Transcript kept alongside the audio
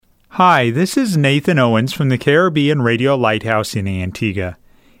Hi, this is Nathan Owens from the Caribbean Radio Lighthouse in Antigua.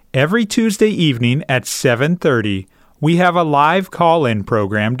 Every Tuesday evening at 7:30, we have a live call-in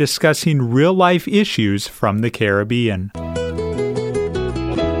program discussing real-life issues from the Caribbean.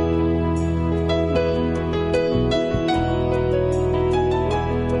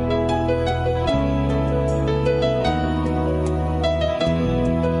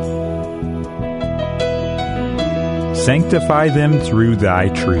 Sanctify them through thy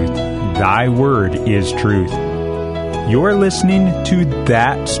truth. Thy word is truth. You're listening to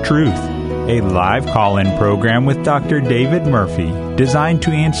That's Truth, a live call-in program with Dr. David Murphy, designed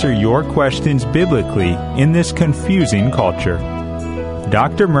to answer your questions biblically in this confusing culture.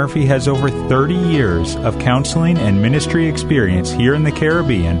 Dr. Murphy has over 30 years of counseling and ministry experience here in the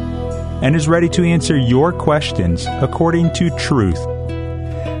Caribbean and is ready to answer your questions according to truth.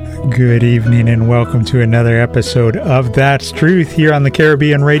 Good evening and welcome to another episode of That's Truth here on the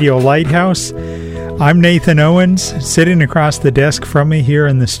Caribbean Radio Lighthouse. I'm Nathan Owens. Sitting across the desk from me here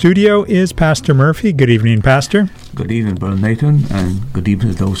in the studio is Pastor Murphy. Good evening, Pastor. Good evening, Brother Nathan, and good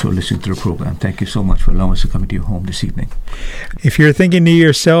evening to those who are listening to the program. Thank you so much for allowing us to come into your home this evening. If you're thinking to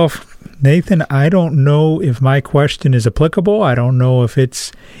yourself, Nathan, I don't know if my question is applicable. I don't know if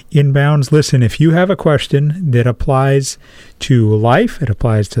it's inbounds. Listen, if you have a question that applies to life, it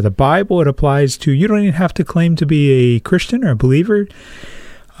applies to the Bible, it applies to, you don't even have to claim to be a Christian or a believer.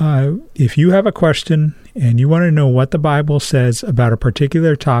 If you have a question and you want to know what the Bible says about a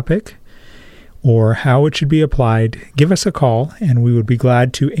particular topic or how it should be applied, give us a call and we would be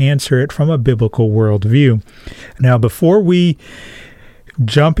glad to answer it from a biblical worldview. Now, before we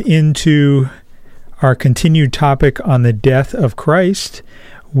jump into our continued topic on the death of Christ,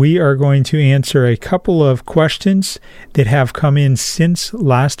 we are going to answer a couple of questions that have come in since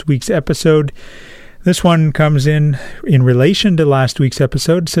last week's episode. This one comes in relation to last week's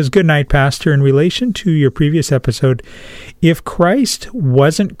episode. It says, "Good night, Pastor. In relation to your previous episode, if Christ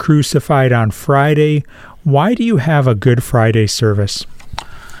wasn't crucified on Friday, why do you have a Good Friday service?"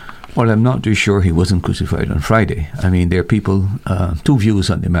 Well, I'm not too sure he wasn't crucified on Friday. I mean, there are people, two views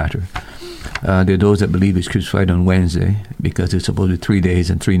on the matter. There are those that believe he's crucified on Wednesday because it's supposed to be 3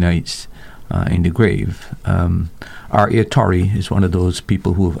 days and 3 nights in the grave. R.A. Torrey is one of those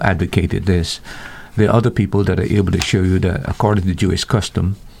people who have advocated this. There are other people that are able to show you that, according to Jewish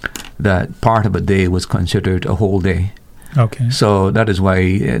custom, that part of a day was considered a whole day. Okay. So that is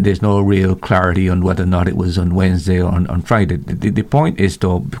why there's no real clarity on whether or not it was on Wednesday or on Friday. The point is,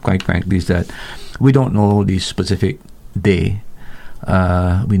 though, quite frankly, is that we don't know the specific day.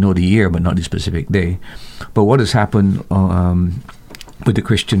 We know the year, but not the specific day. But what has happened with the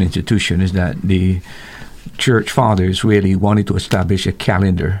Christian institution is that the church fathers really wanted to establish a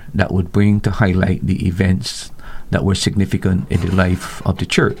calendar that would bring to highlight the events that were significant in the life of the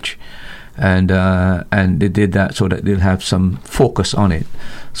church. And they did that so that they'll have some focus on it.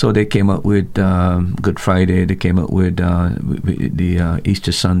 So they came up with Good Friday, they came up with the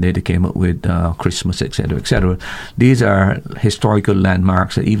Easter Sunday, they came up with Christmas, etc., etc. These are historical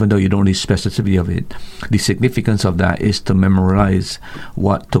landmarks that, even though you don't know the specificity of it, the significance of that is to memorialize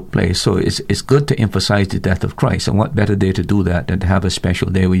what took place. So it's good to emphasize the death of Christ, and what better day to do that than to have a special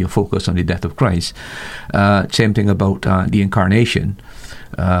day where you focus on the death of Christ. Same thing about the Incarnation.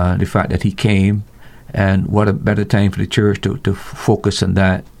 The fact that he came, and what a better time for the church to focus on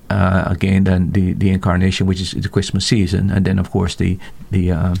that again than the Incarnation, which is the Christmas season, and then of course the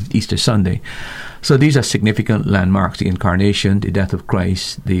Easter Sunday. So these are significant landmarks: the Incarnation, the death of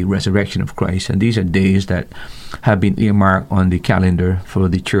Christ, the resurrection of Christ, and these are days that have been earmarked on the calendar for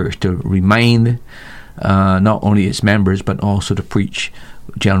the church to remind not only its members but also to preach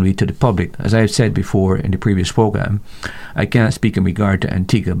generally to the public. As I've said before in the previous program, I cannot speak in regard to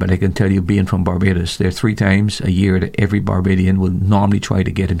Antigua, but I can tell you, being from Barbados, there are 3 times a year that every Barbadian will normally try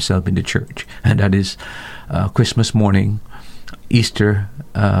to get himself in the church, and that is Christmas morning, Easter,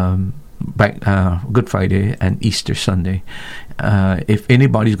 Good Friday, and Easter Sunday. If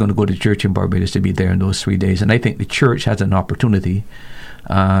anybody's going to go to church in Barbados, to be there in those 3 days. And I think the church has an opportunity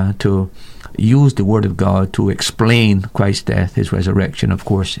to use the Word of God to explain Christ's death, His resurrection, of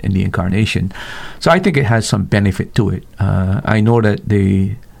course, in the Incarnation. So I think it has some benefit to it. I know that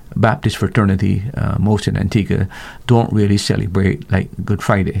the Baptist fraternity, most in Antigua, don't really celebrate like Good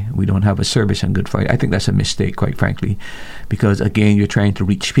Friday. We don't have a service on Good Friday. I think that's a mistake, quite frankly, because again, you're trying to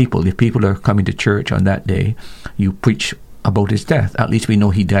reach people. If people are coming to church on that day, you preach about his death. At least we know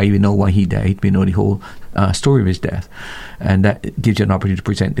he died. We know why he died. We know the whole story of his death, and that gives you an opportunity to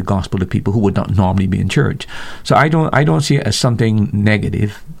present the gospel to people who would not normally be in church. So I don't see it as something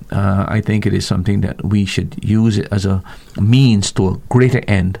negative. I think it is something that we should use it as a means to a greater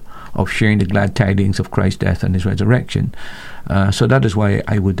end of sharing the glad tidings of Christ's death and his resurrection. So that is why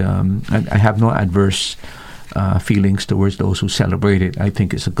I would I have no adverse feelings towards those who celebrate it. I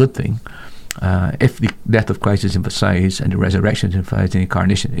think it's a good thing. If the death of Christ is emphasized and the resurrection is emphasized and the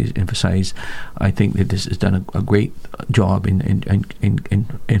incarnation is emphasized, I think that this has done a great job in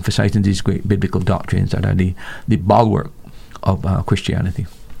emphasizing these great biblical doctrines that are the bulwark of Christianity.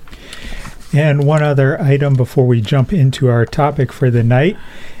 And one other item before we jump into our topic for the night,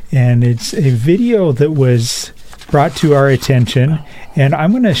 and it's a video that was brought to our attention, and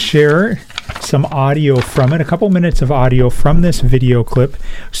I'm going to share some audio from it, a couple minutes of audio from this video clip,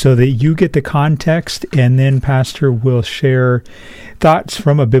 so that you get the context, and then Pastor will share thoughts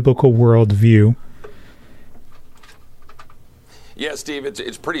from a biblical worldview. Yeah, Steve,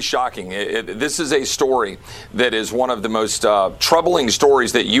 it's pretty shocking. This is a story that is one of the most troubling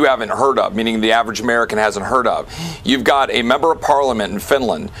stories that you haven't heard of, meaning the average American hasn't heard of. You've got a member of parliament in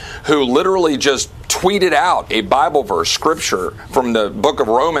Finland who literally just tweeted out a Bible verse, scripture from the book of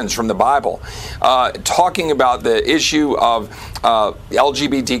Romans from the Bible, talking about the issue of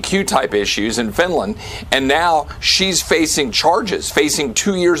LGBTQ type issues in Finland, and now she's facing charges, facing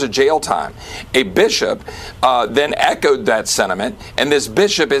 2 years of jail time. A bishop then echoed that sentiment, and this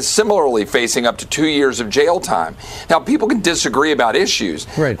bishop is similarly facing up to 2 years of jail time. Now, people can disagree about issues,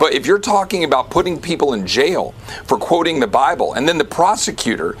 right, but if you're talking about putting people in jail for quoting the Bible, and then the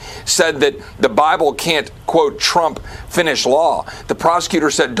prosecutor said that the Bible can't, quote, trump Finnish law. The prosecutor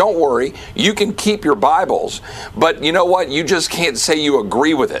said, don't worry, you can keep your Bibles, but you know what? You just can't say you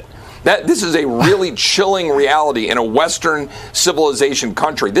agree with it. This is a really chilling reality in a Western civilization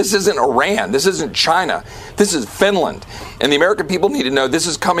country. This isn't Iran. This isn't China. This is Finland. And the American people need to know this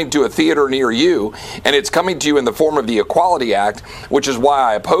is coming to a theater near you, and it's coming to you in the form of the Equality Act, which is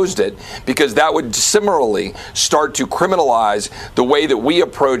why I opposed it, because that would similarly start to criminalize the way that we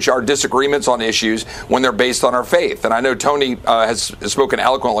approach our disagreements on issues when they're based on our faith. And I know Tony has spoken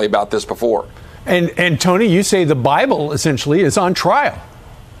eloquently about this before. And Tony, you say the Bible essentially is on trial.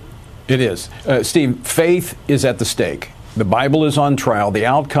 It is. Steve, faith is at the stake. The Bible is on trial. The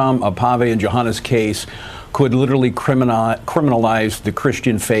outcome of Pave and Johanna's case could literally criminalize the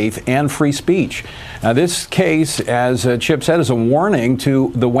Christian faith and free speech. Now, this case, as Chip said, is a warning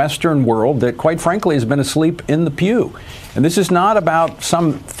to the Western world that, quite frankly, has been asleep in the pew. And this is not about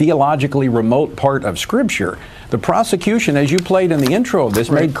some theologically remote part of Scripture. The prosecution, as you played in the intro of this,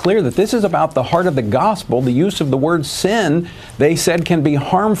 made clear that this is about the heart of the gospel. The use of the word sin, they said, can be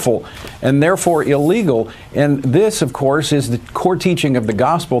harmful and therefore illegal. And this, of course, is the core teaching of the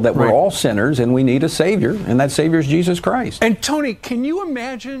gospel, that we're all sinners and we need a Savior, and that Savior is Jesus Christ. And Tony, can you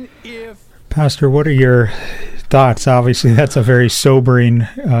imagine if... Pastor, what are your thoughts? Obviously, that's a very sobering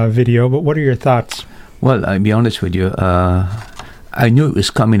video, but what are your thoughts? Well, I'll be honest with you. I knew it was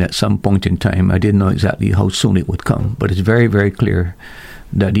coming at some point in time. I didn't know exactly how soon it would come, but it's very, very clear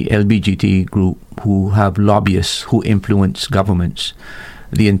that the LGBT group, who have lobbyists who influence governments,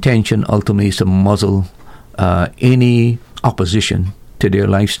 the intention ultimately is to muzzle any opposition to their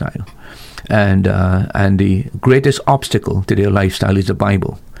lifestyle. And the greatest obstacle to their lifestyle is the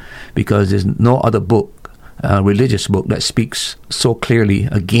Bible, because there's no other book, religious book, that speaks so clearly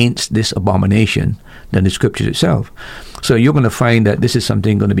against this abomination than the Scriptures itself. So you're going to find that this is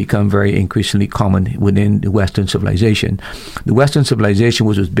something going to become very increasingly common within the Western civilization. The Western civilization,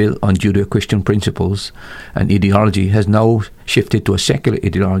 which was built on Judeo-Christian principles and ideology, has now shifted to a secular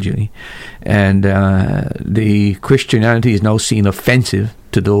ideology. And the Christianity is now seen offensive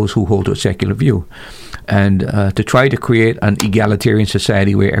to those who hold a secular view. And to try to create an egalitarian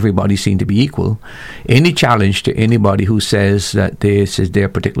society where everybody seems to be equal, any challenge to anybody who says that this is their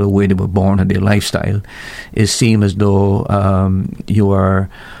particular way they were born and their lifestyle is seen as though you are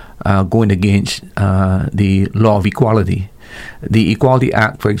going against the law of equality. The Equality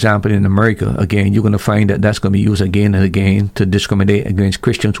Act, for example, in America, again, you're going to find that that's going to be used again and again to discriminate against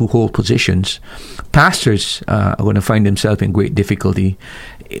Christians who hold positions. Pastors are going to find themselves in great difficulty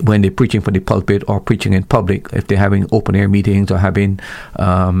when they're preaching from the pulpit or preaching in public, if they're having open-air meetings or having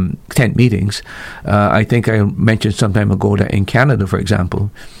tent meetings. I think I mentioned some time ago that in Canada, for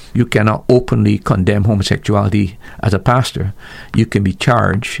example, you cannot openly condemn homosexuality as a pastor. You can be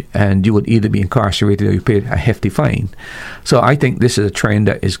charged, and you would either be incarcerated or you pay a hefty fine. So I think this is a trend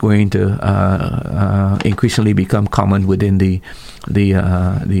that is going to increasingly become common within the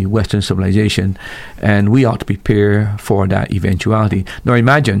Western civilization, and we ought to prepare for that eventuality. Now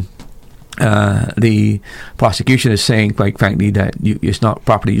imagine the prosecution is saying, quite frankly, that it's not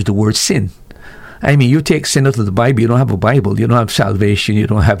proper to use the word sin. I mean, you take sin out of the Bible, you don't have a Bible, you don't have salvation, you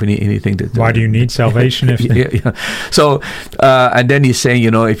don't have anything to do. Why do you need salvation if yeah. So, and then he's saying,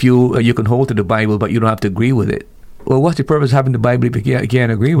 if you can hold to the Bible, but you don't have to agree with it. Well, what's the purpose of having the Bible if you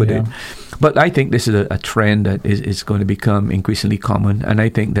can't agree with it? But I think this is a trend that is going to become increasingly common, and I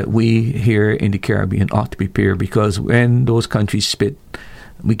think that we here in the Caribbean ought to prepare, because when those countries spit,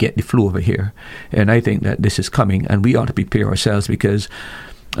 we get the flu over here. And I think that this is coming, and we ought to prepare ourselves, because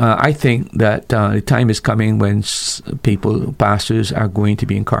I think that the time is coming when pastors are going to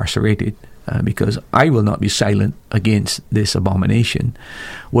be incarcerated, because I will not be silent against this abomination.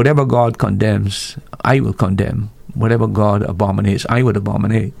 Whatever God condemns, I will condemn. Whatever God abominates, I would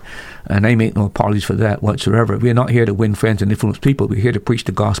abominate. And I make no apologies for that whatsoever. We are not here to win friends and influence people. We're here to preach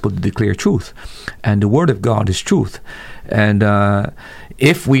the gospel, to declare truth. And the word of God is truth. And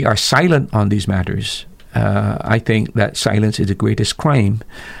if we are silent on these matters, I think that silence is the greatest crime.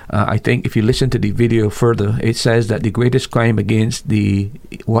 I think if you listen to the video further, it says that the greatest crime against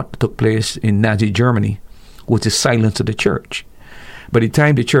what took place in Nazi Germany was the silence of the church. By the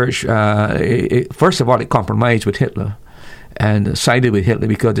time the church, first of all, it compromised with Hitler and sided with Hitler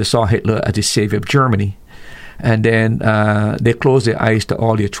because they saw Hitler as the savior of Germany. And then they closed their eyes to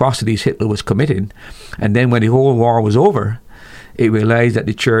all the atrocities Hitler was committing. And then when the whole war was over, it realized that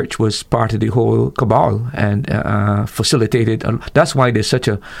the church was part of the whole cabal and facilitated. That's why there's such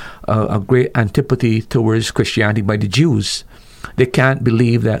a great antipathy towards Christianity by the Jews. They can't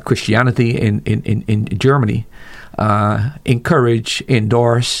believe that Christianity in Germany encouraged,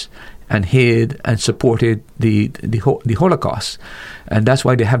 endorsed, and hid and supported the Holocaust. And that's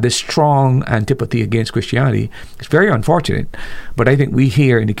why they have this strong antipathy against Christianity. It's very unfortunate. But I think we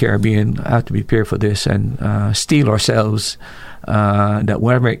here in the Caribbean have to prepare for this and steel ourselves that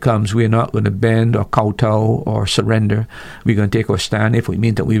wherever it comes, we're not going to bend or kowtow or surrender. We're going to take our stand. If it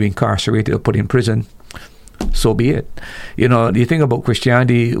means that we'll be incarcerated or put in prison, so be it. The thing about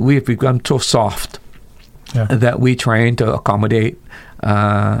Christianity, we've become so soft that we're trying to accommodate,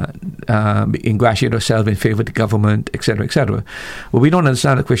 ingratiate ourselves in favor of the government, etc., etc. But we don't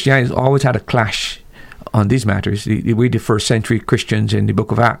understand that Christianity has always had a clash on these matters. We, the first century Christians in the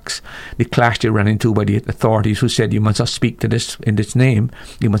book of Acts, the clash they ran into by the authorities who said, you must not speak to this in this name.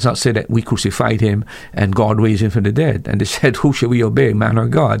 You must not say that we crucified him and God raised him from the dead. And they said, who shall we obey, man or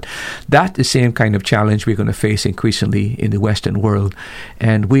God? That's the same kind of challenge we're going to face increasingly in the Western world.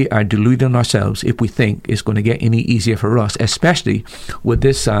 And we are deluding ourselves if we think it's going to get any easier for us, especially with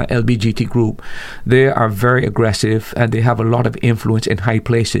this LBGT group. They are very aggressive and they have a lot of influence in high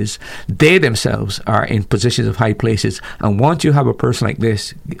places. They themselves are in positions of high places, and once you have a person like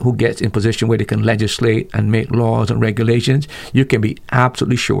this who gets in position where they can legislate and make laws and regulations, you can be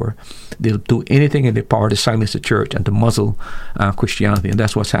absolutely sure they'll do anything in their power to silence the church and to muzzle Christianity, and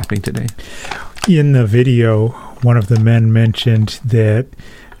that's what's happening today. In the video, one of the men mentioned that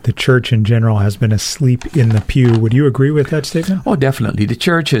the church in general has been asleep in the pew. Would you agree with that statement? Oh, definitely. The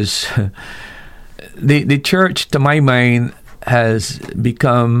church is the church, to my mind, has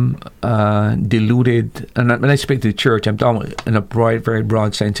become deluded. And when I speak to the church, I'm talking in a very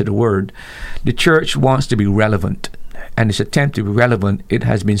broad sense of the word. The church wants to be relevant, and its attempt to be relevant, it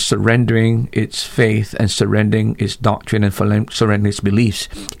has been surrendering its faith and surrendering its doctrine and surrendering its beliefs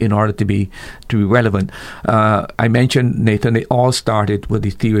in order to be relevant. I mentioned, Nathan, they all started with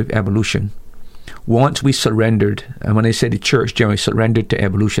the theory of evolution. Once we surrendered, and when I say the church generally surrendered to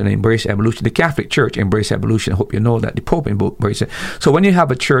evolution and embraced evolution, the Catholic Church embraced evolution. I hope you know that. The Pope embraced it. So when you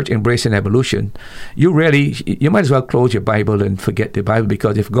have a church embracing evolution, you might as well close your Bible and forget the Bible,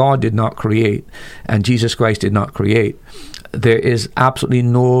 because if God did not create and Jesus Christ did not create, there is absolutely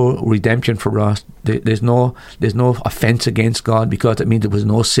no redemption for us. There's no offense against God, because it means there was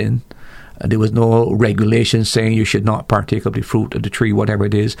no sin. There was no regulation saying you should not partake of the fruit of the tree, whatever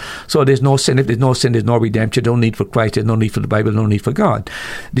it is. So there's no sin. If there's no sin, there's no redemption. No need for Christ. There's no need for the Bible. No need for God.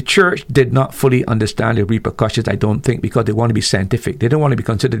 The church did not fully understand the repercussions, I don't think, because they want to be scientific. They don't want to be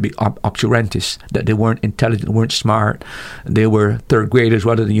considered to be obscurantists, that they weren't intelligent, weren't smart. They were third graders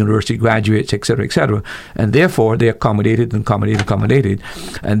rather than university graduates, etc., etc. And therefore, they accommodated.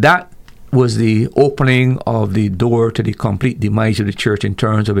 And that was the opening of the door to the complete demise of the church in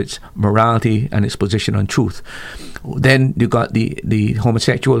terms of its morality and its position on truth. Then you got the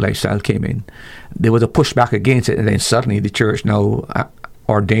homosexual lifestyle came in. There was a pushback against it, and then suddenly the church now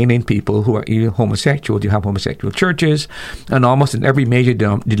ordaining people who are even homosexual. You have homosexual churches, and almost in every major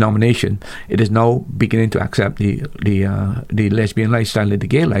denomination, it is now beginning to accept the lesbian lifestyle and the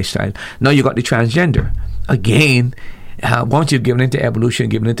gay lifestyle. Now you got the transgender. Again, once you've given into evolution,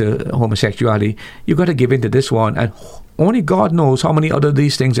 given into homosexuality, you've got to give into this one. And only God knows how many other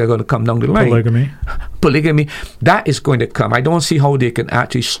these things are going to come down the line. Polygamy, that is going to come. I don't see how they can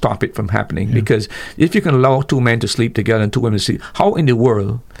actually stop it from happening. Because if you can allow two men to sleep together and two women to sleep, how in the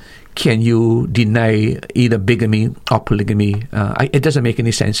world can you deny either bigamy or polygamy? It doesn't make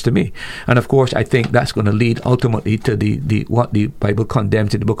any sense to me. And of course, I think that's going to lead ultimately to the what the Bible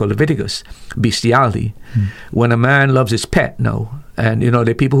condemns in the book of Leviticus, bestiality. When a man loves his pet now, and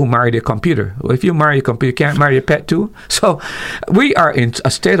the people who marry their computer. Well, if you marry a computer, you can't marry a pet too. So we are in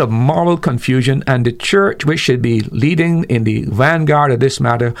a state of moral confusion, and the church, which should be leading in the vanguard of this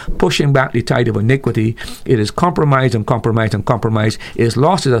matter, pushing back the tide of iniquity, it is compromised and compromised and compromised. It has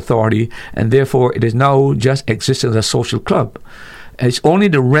lost its authority, and therefore it is now just existing as a social club. It's only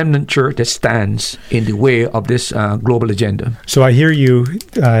the remnant church that stands in the way of this global agenda. So I hear you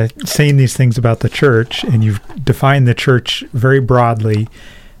saying these things about the church, and you've defined the church very broadly.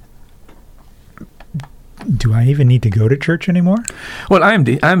 Do I even need to go to church anymore? Well,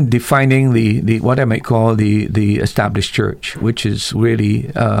 I'm defining the what I might call the established church, which is really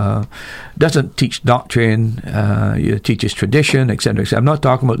doesn't teach doctrine, it teaches tradition, etc. I'm not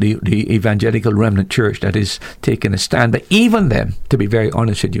talking about the evangelical remnant church that is taking a stand, but even them, to be very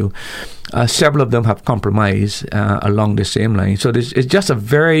honest with you, several of them have compromised along the same line. So it's just a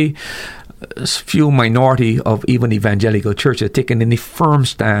very few minority of even evangelical churches taking any firm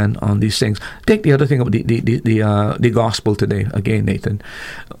stand on these things. Take the other thing about the gospel today. Again, Nathan,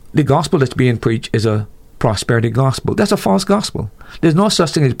 the gospel that's being preached is a prosperity gospel. That's a false gospel. There's no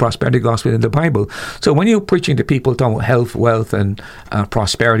such thing as prosperity gospel in the Bible. So when you're preaching to people talking about health, wealth, and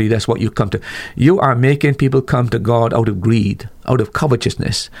prosperity, that's what you come to. You are making people come to God out of greed, out of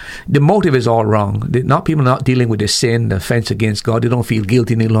covetousness. The motive is all wrong. People are not dealing with the sin, the offense against God. They don't feel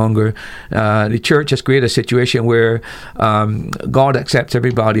guilty any longer. The church has created a situation where God accepts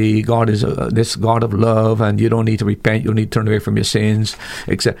everybody. God is this God of love, and you don't need to repent. You don't need to turn away from your sins.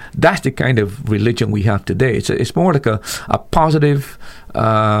 That's the kind of religion we have today. It's more like a positive,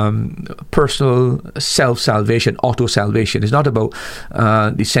 personal self-salvation, auto-salvation. It's not about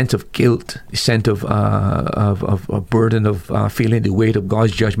the sense of guilt, the sense of a burden of feeling the weight of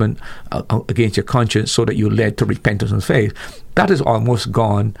God's judgment against your conscience, so that you're led to repentance and faith. That is almost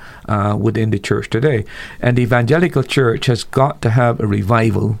gone within the church today. And the evangelical church has got to have a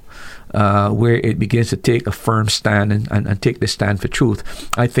revival where it begins to take a firm stand and take the stand for truth.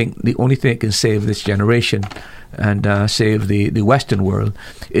 I think the only thing that can save this generation and save the Western world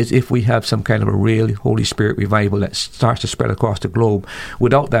is if we have some kind of a real Holy Spirit revival that starts to spread across the globe.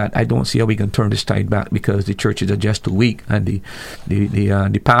 Without that, I don't see how we can turn this tide back, because the churches are just too weak, and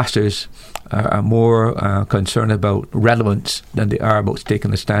the pastors are more concerned about relevance than they are about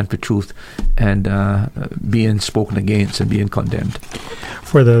taking a stand for truth and being spoken against and being condemned.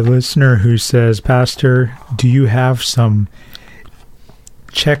 For the listener who says, Pastor, do you have some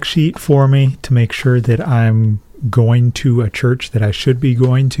check sheet for me to make sure that I'm going to a church that I should be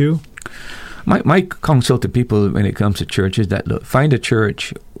going to? My counsel to people when it comes to church is that, look, find a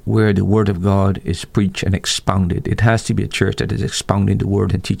church where the Word of God is preached and expounded. It has to be a church that is expounding the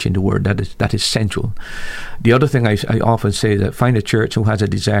Word and teaching the Word. That is central. The other thing I often say is that find a church who has a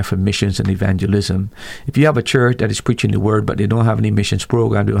desire for missions and evangelism. If you have a church that is preaching the Word, but they don't have any missions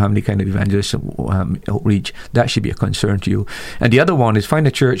program, they don't have any kind of evangelism outreach, that should be a concern to you. And the other one is find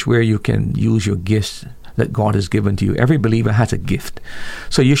a church where you can use your gifts that God has given to you. Every believer has a gift.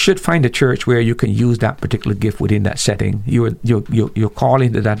 So you should find a church where you can use that particular gift within that setting. You're called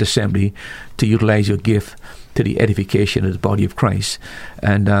into that assembly to utilize your gift to the edification of the body of Christ.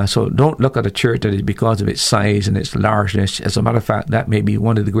 And so don't look at a church that is because of its size and its largeness. As a matter of fact, that may be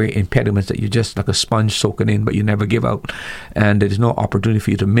one of the great impediments, that you're just like a sponge soaking in, but you never give out. And there's no opportunity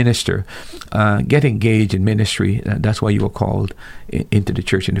for you to minister. Get engaged in ministry. That's why you were called into the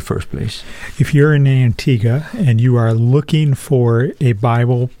church in the first place. If you're in Antigua and you are looking for a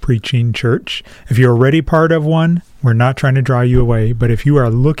Bible preaching church, if you're already part of one, we're not trying to draw you away, but if you are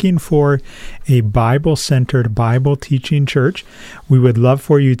looking for a Bible-centered, Bible-teaching church, we would love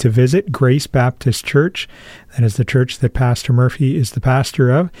for you to visit Grace Baptist Church. That is the church that Pastor Murphy is the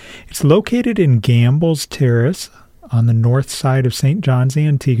pastor of. It's located in Gambles Terrace on the north side of St. John's,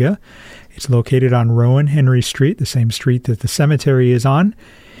 Antigua. It's located on Rowan Henry Street, the same street that the cemetery is on.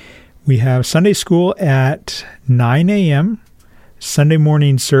 We have Sunday school at 9 a.m., Sunday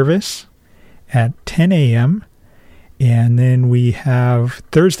morning service at 10 a.m., and then we have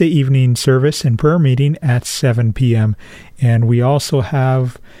Thursday evening service and prayer meeting at 7 p.m. And we also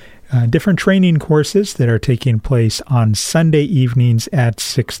have different training courses that are taking place on Sunday evenings at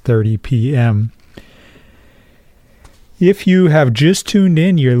 6:30 p.m. If you have just tuned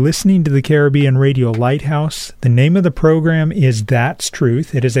in, you're listening to the Caribbean Radio Lighthouse. The name of the program is That's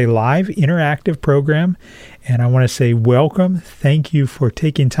Truth. It is a live, interactive program, and I want to say welcome. Thank you for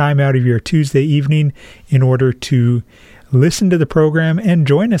taking time out of your Tuesday evening in order to listen to the program and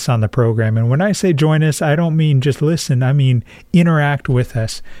join us on the program. And when I say join us, I don't mean just listen. I mean interact with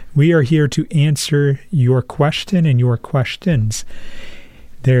us. We are here to answer your question and your questions.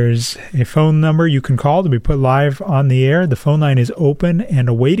 There's a phone number you can call to be put live on the air. The phone line is open and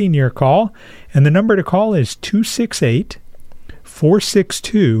awaiting your call. And the number to call is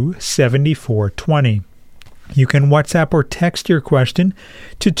 268-462-7420. You can WhatsApp or text your question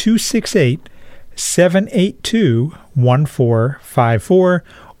to 268-782-1454.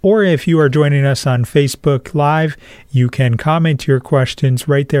 Or if you are joining us on Facebook Live, you can comment your questions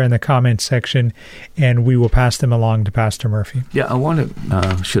right there in the comment section, and we will pass them along to Pastor Murphy. Yeah, I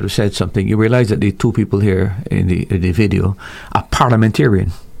should have said something. You realize that the two people here in the video are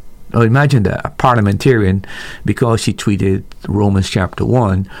parliamentarian. Now imagine that, a parliamentarian, because she tweeted Romans chapter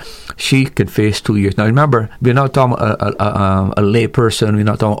 1, she could face 2 years. Now remember, we're not talking a lay person, we're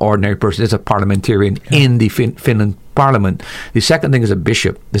not talking an ordinary person. There's a parliamentarian in the Finland Parliament. The second thing is a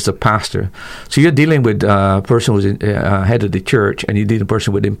bishop. This is a pastor. So you're dealing with a person who's head of the church, and you're dealing with a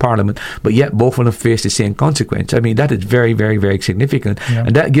person within Parliament, but yet both of them face the same consequence. I mean, that is very, very, very significant. Yeah.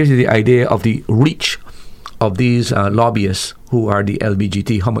 And that gives you the idea of the reach of these lobbyists who are the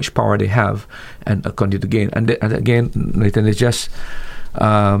LBGT, how much power they have, and continue to gain. And again, Nathan, it's just, we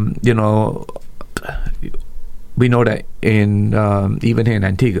know that in even here in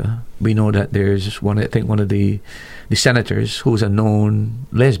Antigua, we know that there's one of the senators who's a known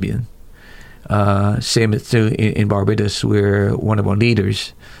lesbian. Same as in Barbados, where one of our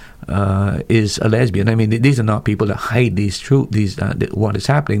leaders is a lesbian. I mean, these are not people that hide these truth. What is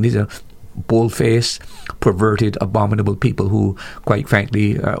happening. These are bold-faced, perverted, abominable people who, quite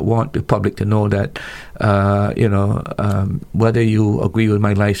frankly, want the public to know that, whether you agree with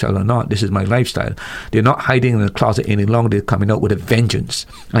my lifestyle or not, this is my lifestyle. They're not hiding in the closet any longer. They're coming out with a vengeance.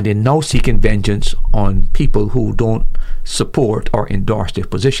 And they're now seeking vengeance on people who don't support or endorse their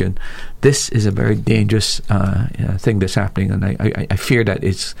position. This is a very dangerous thing that's happening, and I fear that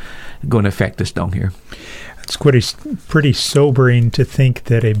it's going to affect us down here. It's pretty sobering to think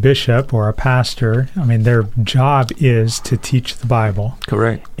that a bishop or a pastor, I mean, their job is to teach the Bible.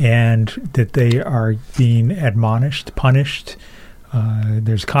 Correct. And that they are being admonished, punished.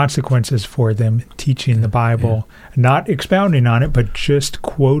 There's consequences for them teaching the Bible, not expounding on it, but just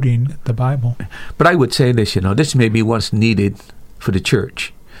quoting the Bible. But I would say this, this may be what's needed for the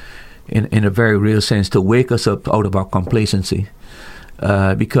church in a very real sense, to wake us up out of our complacency,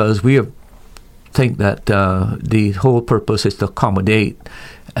 because we think that the whole purpose is to accommodate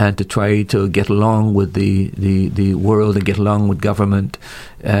and to try to get along with the world and get along with government,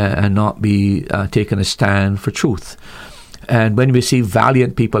 and not be taking a stand for truth. And when we see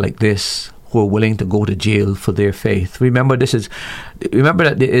valiant people like this who are willing to go to jail for their faith, remember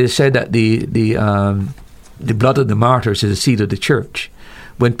that it is said that the blood of the martyrs is the seed of the church.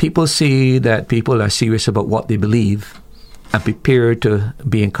 When people see that people are serious about what they believe and prepared to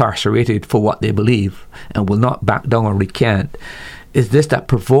be incarcerated for what they believe and will not back down or recant, is this that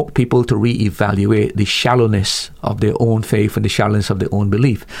provoke people to reevaluate the shallowness of their own faith and the shallowness of their own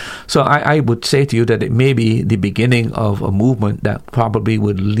belief. So I would say to you that it may be the beginning of a movement that probably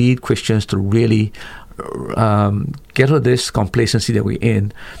would lead Christians to really get out of this complacency that we're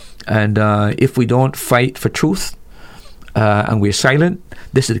in. And if we don't fight for truth, and we're silent,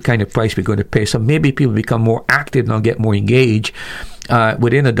 this is the kind of price we're going to pay. So maybe people become more active and get more engaged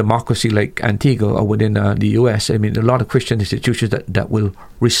within a democracy like Antigua or within the U.S. I mean, a lot of Christian institutions that will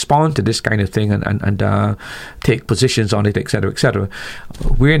respond to this kind of thing and take positions on it, et cetera, et cetera.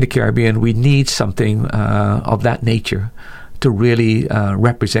 We're in the Caribbean. We need something of that nature to really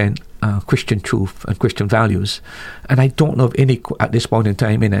represent Christian truth and Christian values. And I don't know of any at this point in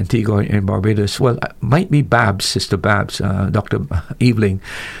time in Antigua and Barbados. Well, might be Babs, Sister Babs, Dr. Eveling.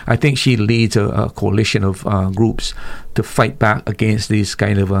 I think she leads a coalition of groups to fight back against these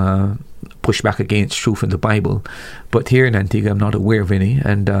kind of pushback against truth in the Bible. But here in Antigua, I'm not aware of any,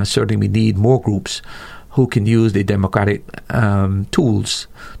 and certainly we need more groups who can use the democratic tools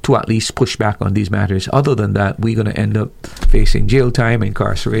to at least push back on these matters. Other than that, we're going to end up facing jail time,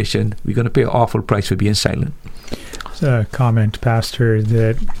 incarceration. We're going to pay an awful price for being silent. There's a comment, Pastor,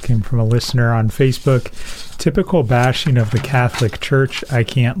 that came from a listener on Facebook. Typical bashing of the Catholic Church. I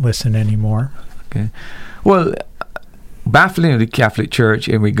can't listen anymore. Okay. Well, baffling of the Catholic Church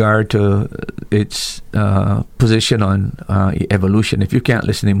in regard to its position on evolution. If you can't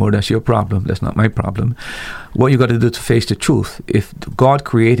listen anymore, that's your problem. That's not my problem. What you got to do to face the truth. If God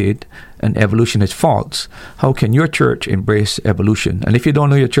created and evolution is false, how can your church embrace evolution? And if you don't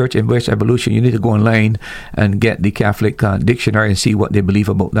know your church embrace evolution, you need to go online and get the Catholic dictionary and see what they believe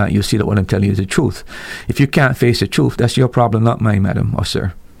about that. You'll see that what I'm telling you is the truth. If you can't face the truth, that's your problem, not mine, madam or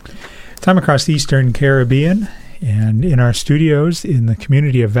sir. Time across the Eastern Caribbean. And in our studios in the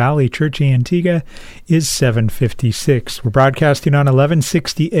community of Valley Church Antigua is 7:56. We're broadcasting on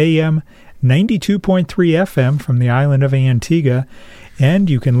 1160 AM, 92.3 FM from the island of Antigua. And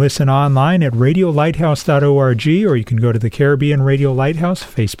you can listen online at radiolighthouse.org, or you can go to the Caribbean Radio Lighthouse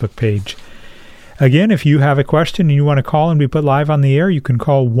Facebook page. Again, if you have a question and you want to call and be put live on the air, you can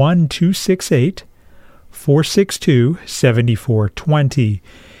call 1-268-462-7420.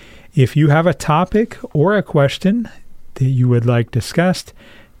 If you have a topic or a question that you would like discussed,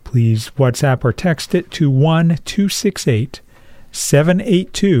 please WhatsApp or text it to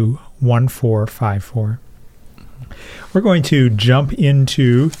 1-268-782-1454. We're going to jump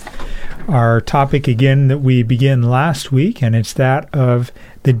into our topic again that we began last week, and it's that of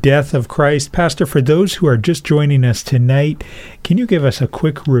the death of Christ. Pastor, for those who are just joining us tonight, can you give us a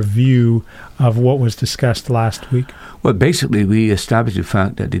quick review of what was discussed last week? Well, basically, we established the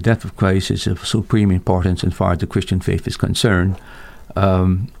fact that the death of Christ is of supreme importance as far as the Christian faith is concerned.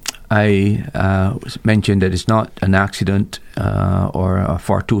 I mentioned that it's not an accident or a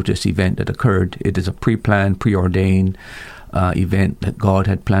fortuitous event that occurred. It is a pre-planned, preordained event that God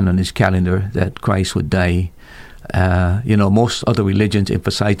had planned on his calendar, that Christ would die. Most other religions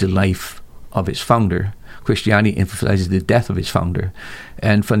emphasize the life of its founder. Christianity emphasizes the death of its founder.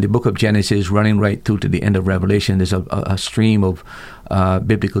 And from the book of Genesis running right through to the end of Revelation, there's a stream of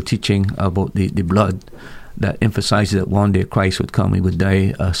biblical teaching about the blood that emphasizes that one day Christ would come, he would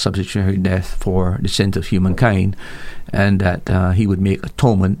die a substitutionary death for the sins of humankind, and that he would make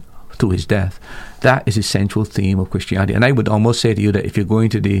atonement through his death. That is the central theme of Christianity. And I would almost say to you that if you're going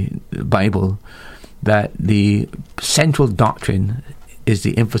to the Bible, that the central doctrine is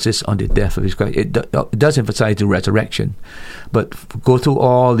the emphasis on the death of his Christ. It does emphasize the resurrection, but go through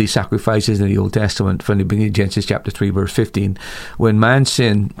all the sacrifices in the Old Testament from the beginning of Genesis chapter 3, verse 15, when man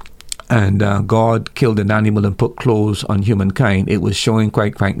sinned and God killed an animal and put clothes on humankind, it was showing,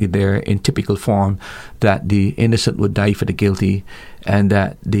 quite frankly, there in typical form that the innocent would die for the guilty, and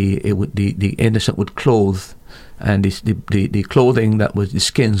that the innocent would clothe, and the clothing that was the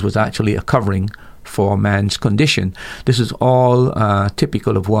skins was actually a covering for man's condition. This is all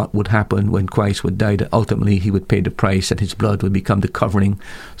typical of what would happen when Christ would die, that ultimately he would pay the price, and his blood would become the covering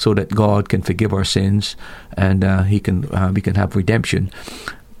so that God can forgive our sins, and we can have redemption.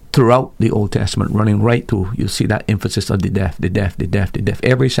 Throughout the Old Testament, running right through, you'll see that emphasis on the death.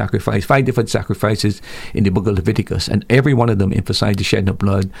 Every sacrifice, 5 different sacrifices in the book of Leviticus, and every one of them emphasizes the shedding of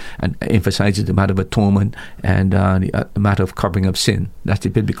blood and emphasizes the matter of atonement and the matter of covering of sin. That's the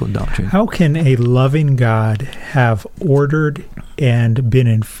biblical doctrine. How can a loving God have ordered and been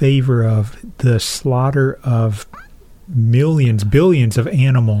in favor of the slaughter of millions, billions of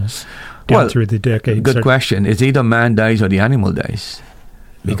animals down through the decades? Good question. It's either man dies or the animal dies.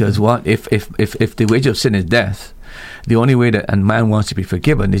 Because what if the wage of sin is death, the only way that a man wants to be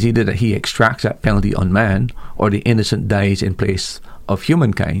forgiven is either that he extracts that penalty on man, or the innocent dies in place of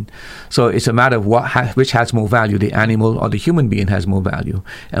humankind. So it's a matter of which has more value, the animal or the human being has more value.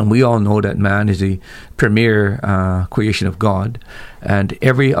 And we all know that man is the premier creation of God, and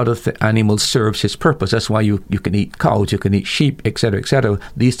every other animal serves his purpose. That's why you can eat cows, you can eat sheep, etc., etc.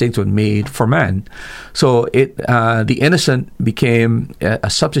 These things were made for man. So the innocent became a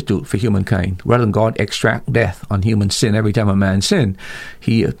substitute for humankind. Rather than God extract death on human sin every time a man sinned,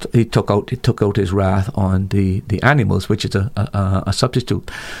 he took out his wrath on the animals, which is a substitute.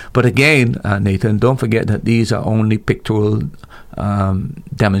 But again, Nathan, don't forget that these are only pictorial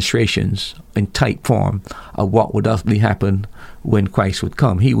demonstrations in type form of what would ultimately happen when Christ would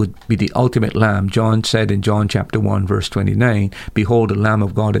come. He would be the ultimate Lamb. John said in John chapter 1, verse 29, "Behold, the Lamb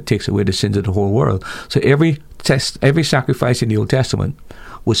of God that takes away the sins of the whole world." So every sacrifice in the Old Testament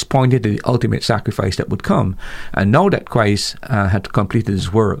was pointed to the ultimate sacrifice that would come. And now that Christ had completed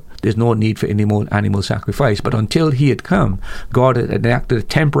his work, there's no need for any more animal sacrifice. But until he had come, God had enacted a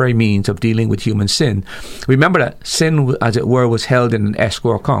temporary means of dealing with human sin. Remember that sin, as it were, was held in an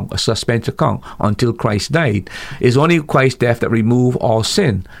escrow account, a suspense account, until Christ died. It's only Christ's death that removed all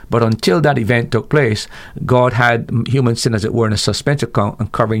sin. But until that event took place, God had human sin, as it were, in a suspense account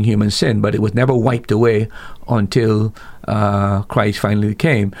and covering human sin. But it was never wiped away until Christ finally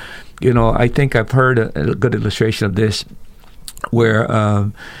came. You know, I think I've heard a good illustration of this, where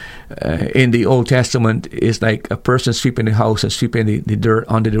in the Old Testament, it's like a person sweeping the house and sweeping the dirt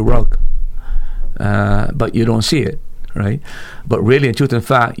under the rug, but you don't see it, right? But really, in truth and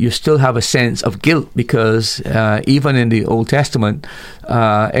fact, you still have a sense of guilt, because even in the Old Testament,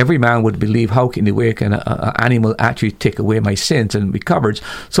 every man would believe, how can an animal actually take away my sins and be covered?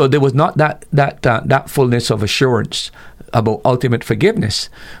 So there was not that fullness of assurance about ultimate forgiveness,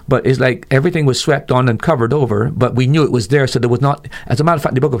 but it's like everything was swept on and covered over, but we knew it was there. So there was not, as a matter of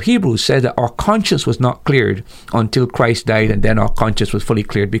fact, the book of Hebrews says that our conscience was not cleared until Christ died, and then our conscience was fully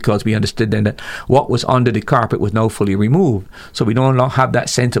cleared, because we understood then that what was under the carpet was now fully removed. So we don't have that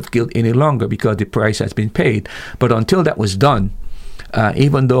sense of guilt any longer, because the price has been paid. But until that was done,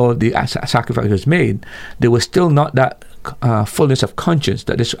 even though the sacrifice was made, there was still not that fullness of conscience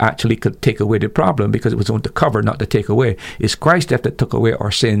that this actually could take away the problem, because it was only to cover, not to take away. It's Christ's death that took away our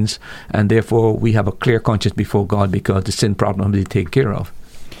sins, and therefore we have a clear conscience before God, because the sin problem is taken care of.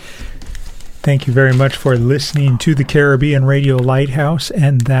 Thank you very much for listening to the Caribbean Radio Lighthouse,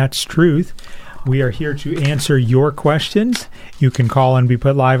 and That's Truth. We are here to answer your questions. You can call and be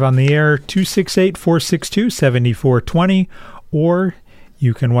put live on the air, 268-462-7420, or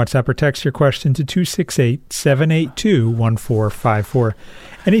you can WhatsApp or text your question to 268-782-1454.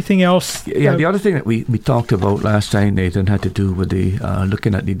 Anything else? Yeah, the other thing that we talked about last time, Nathan, had to do with the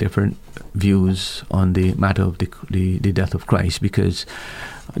looking at the different views on the matter of the death of Christ, because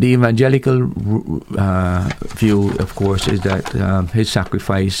the evangelical view, of course, is that his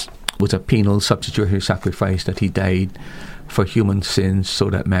sacrifice was a penal substitutionary sacrifice, that he died for human sins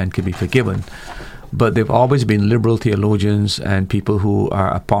so that man could be forgiven. But there have always been liberal theologians and people who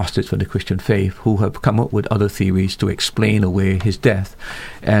are apostates from the Christian faith who have come up with other theories to explain away his death.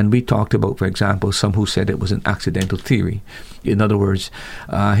 And we talked about, for example, some who said it was an accidental theory. In other words,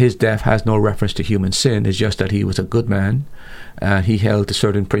 his death has no reference to human sin. It's just that he was a good man. He held to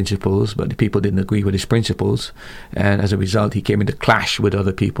certain principles, but the people didn't agree with his principles. And as a result, he came into clash with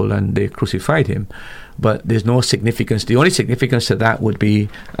other people and they crucified him. But there's no significance. The only significance to that would be,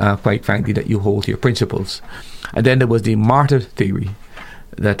 quite frankly, that you hold to your principles. And then there was the martyr theory,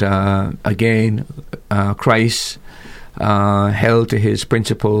 that, again, Christ held to his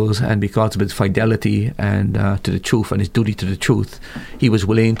principles, and because of his fidelity and to the truth and his duty to the truth, he was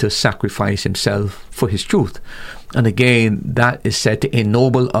willing to sacrifice himself for his truth. And again, that is said to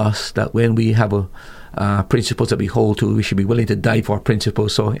ennoble us, that when we have principles that we hold to, we should be willing to die for our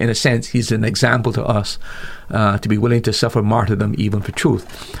principles. So in a sense, he's an example to us to be willing to suffer martyrdom even for truth.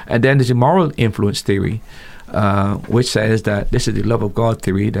 And then there's a moral influence theory, which says that this is the love of God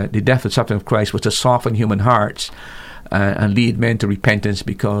theory, that the death and suffering of Christ was to soften human hearts and lead men to repentance,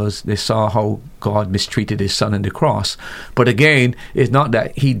 because they saw how God mistreated his son on the cross. But again, it's not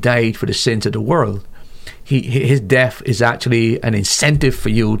that he died for the sins of the world. His death is actually an incentive for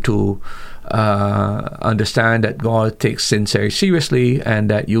you to understand that God takes sin very seriously and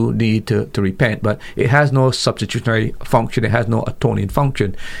that you need to repent. But it has no substitutionary function. It has no atoning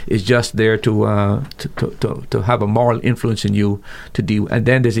function. It's just there to have a moral influence in you to deal. And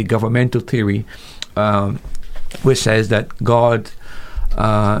then there's a governmental theory which says that God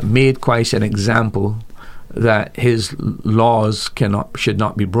made Christ an example, that his laws should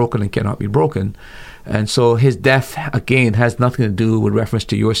not be broken and cannot be broken. And so his death, again, has nothing to do with reference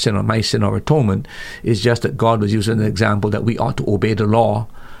to your sin or my sin or atonement. It's just that God was using an example that we ought to obey the law.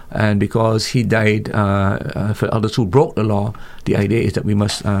 And because he died for others who broke the law, the idea is that we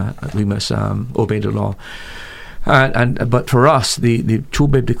must obey the law. But for us, the true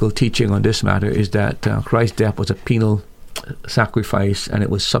biblical teaching on this matter is that Christ's death was a penal sacrifice, and it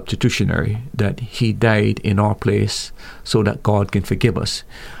was substitutionary, that he died in our place so that God can forgive us.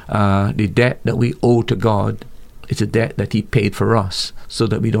 The debt that we owe to God is a debt that he paid for us, so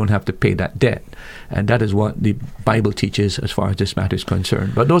that we don't have to pay that debt. And that is what the Bible teaches as far as this matter is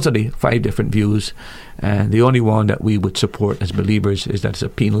concerned. But those are the 5 different views, and the only one that we would support as believers is that it's a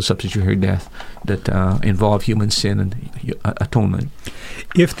penal substitutionary death that involves human sin and atonement.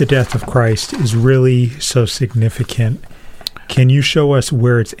 If the death of Christ is really so significant, can you show us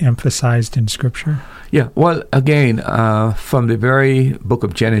where it's emphasized in Scripture? Yeah, well, again, from the very book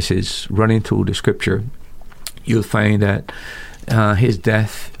of Genesis running through the Scripture, you'll find that his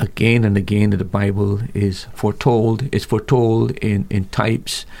death again and again in the Bible is foretold. It's foretold in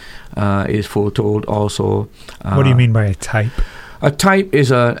types. Is foretold also. What do you mean by a type? A type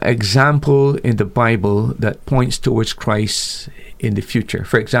is an example in the Bible that points towards Christ in the future.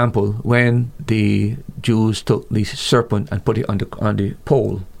 For example, when the Jews took the serpent and put it on the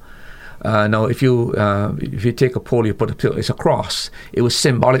pole. Now, if you take a pole, you put it's a cross. It was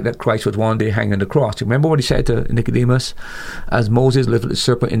symbolic that Christ would one day hang on the cross. Remember what he said to Nicodemus? As Moses lifted the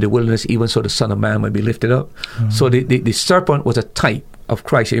serpent in the wilderness, even so the Son of Man might be lifted up. Mm-hmm. So the serpent was a type of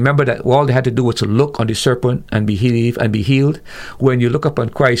Christ. You remember that all they had to do was to look on the serpent and be healed. When you look upon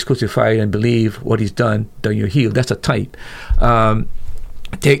Christ crucified and believe what he's done, then you're healed. That's a type.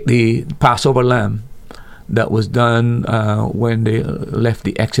 Take the Passover lamb that was done when they left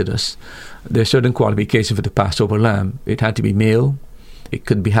the Exodus. There are certain qualifications for the Passover lamb. It had to be male. It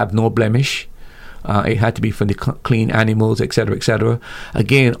could have no blemish. It had to be from the clean animals, etc., etc.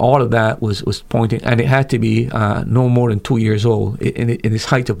 Again, all of that was pointing, and it had to be no more than 2 years old in its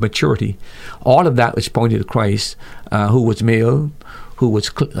height of maturity. All of that was pointing to Christ, who was male, who was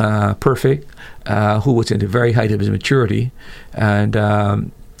perfect, who was in the very height of his maturity,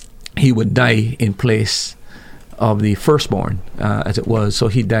 and he would die in place of the firstborn, as it was. So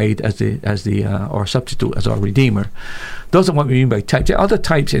he died as our substitute, as our redeemer. Those are what we mean by types. There are other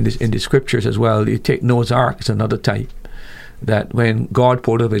types in the scriptures as well. You take Noah's Ark as another type. That when God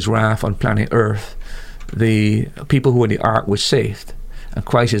poured out his wrath on planet Earth, the people who were in the ark were saved. And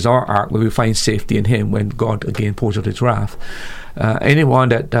Christ is our ark, where we find safety in him when God again pours out his wrath. Anyone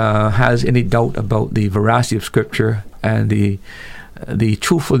that has any doubt about the veracity of Scripture and the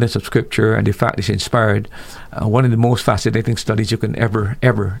truthfulness of Scripture and the fact it's inspired, one of the most fascinating studies you can ever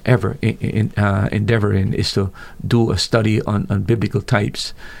endeavor in is to do a study on biblical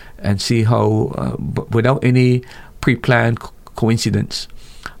types and see how, without any pre-planned coincidence,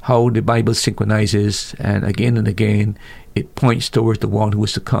 how the Bible synchronizes, and again it points towards the one who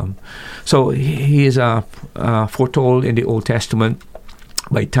is to come. So he is foretold in the Old Testament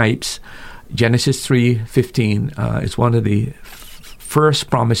by types. Genesis 3:15 is one of the first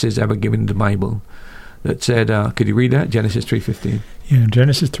promises ever given in the Bible that said, could you read that? Genesis 3:15. Yeah,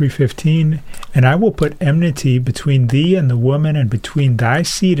 Genesis 3:15. And I will put enmity between thee and the woman, and between thy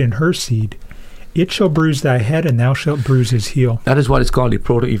seed and her seed. It shall bruise thy head, and thou shalt bruise his heel. That is what is called the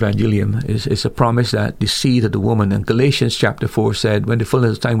proto-evangelium. It's a promise that the seed of the woman. And Galatians chapter 4 said, when the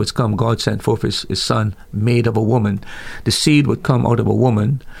fullness of time was come, God sent forth his son, made of a woman. The seed would come out of a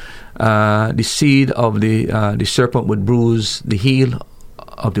woman. The seed of the serpent would bruise the heel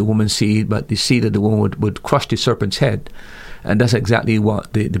of the woman's seed, but the seed of the woman would crush the serpent's head. And that's exactly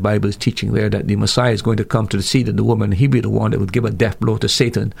what the Bible is teaching there, that the Messiah is going to come to the seed of the woman. He'd be the one that would give a death blow to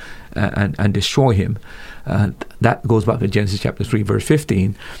Satan and destroy him. That goes back to Genesis chapter 3, verse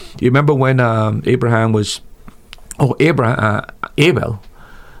 15. You remember when Abel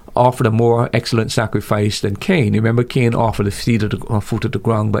offered a more excellent sacrifice than Cain. You remember Cain offered the seed of the fruit of the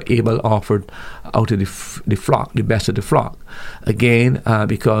ground, but Abel offered out of the flock, the best of the flock. Again,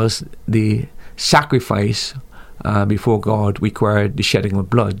 because the sacrifice before God required the shedding of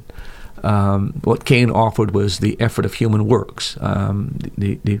blood. What Cain offered was the effort of human works,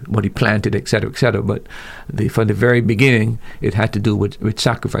 what he planted, etc., etc. But from the very beginning, it had to do with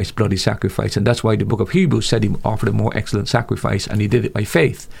sacrifice, bloody sacrifice. And that's why the book of Hebrews said he offered a more excellent sacrifice, and he did it by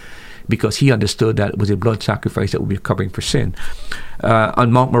faith, because he understood that it was a blood sacrifice that would be covering for sin.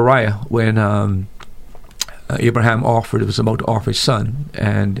 On Mount Moriah, when Abraham was about to offer his son,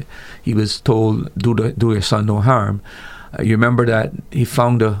 and he was told, do your son no harm. You remember that he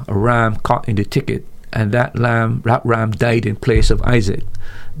found a ram caught in the thicket, and that ram died in place of Isaac.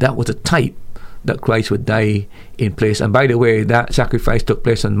 That was a type that Christ would die in place. And by the way, that sacrifice took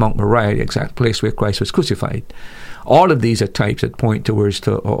place on Mount Moriah, the exact place where Christ was crucified. All of these are types that point towards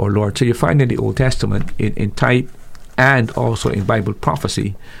our Lord. So you find in the Old Testament, in type and also in Bible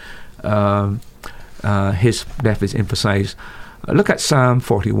prophecy, his death is emphasized. Look at Psalm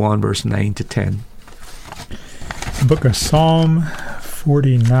 41, verse 9 to 10. The book of Psalm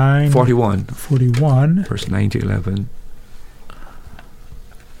 41, verse 9 to 11.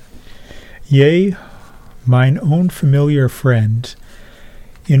 Yea, mine own familiar friend,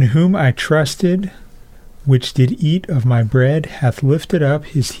 in whom I trusted, which did eat of my bread, hath lifted up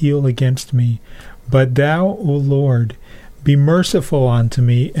his heel against me. But thou, O Lord, be merciful unto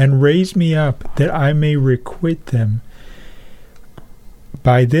me, and raise me up, that I may requite them.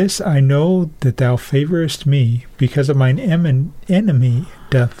 By this I know that thou favorest me, because of mine enemy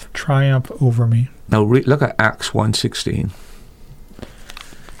doth triumph over me. Now look at Acts 1:16.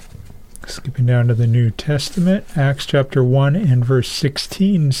 Skipping down to the New Testament, Acts chapter 1 and verse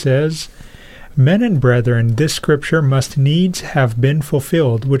 16 says, Men and brethren, this scripture must needs have been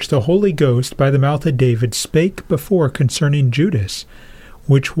fulfilled, which the Holy Ghost by the mouth of David spake before concerning Judas,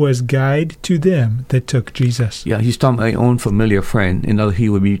 which was guide to them that took Jesus. Yeah, he's talking about my own familiar friend. In other, he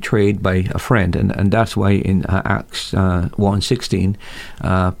would be betrayed by a friend, and that's why in Acts 1:16,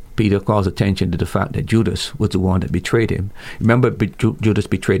 Peter calls attention to the fact that Judas was the one that betrayed him. Remember, Judas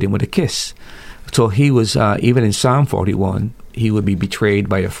betrayed him with a kiss. So he was, even in Psalm 41, he would be betrayed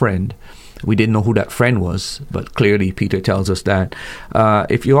by a friend. We didn't know who that friend was, but clearly Peter tells us that.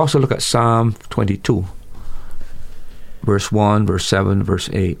 If you also look at Psalm 22, verse 1, verse 7, verse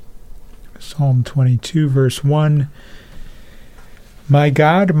 8. Psalm 22, verse 1. My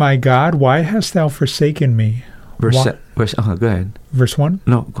God, why hast thou forsaken me? Go ahead. Verse 1?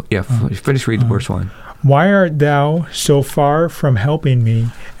 No, yeah, finish reading verse 1. Why art thou so far from helping me,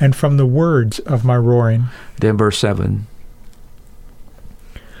 and from the words of my roaring? Then verse 7.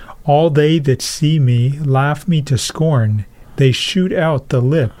 All they that see me laugh me to scorn. They shoot out the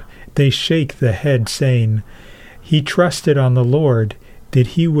lip, they shake the head, saying, He trusted on the Lord, that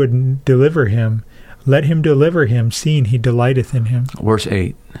he would deliver him. Let him deliver him, seeing he delighteth in him. Verse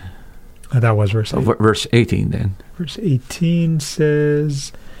 8. That was verse 8. Verse 18 then. Verse 18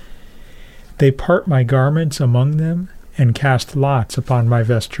 says, They part my garments among them, and cast lots upon my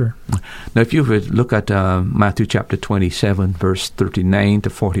vesture. Now, if you would look at Matthew chapter 27, verse 39 to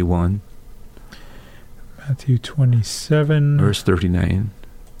 41. Matthew 27. Verse 39.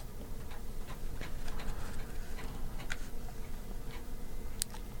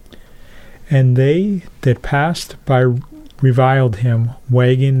 And they that passed by reviled him,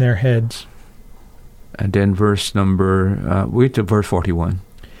 wagging their heads. And then verse number, wait to verse 41.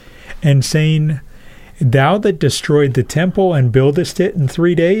 And saying, Thou that destroyed the temple and buildest it in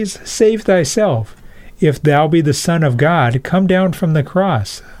 3 days, save thyself. If thou be the Son of God, come down from the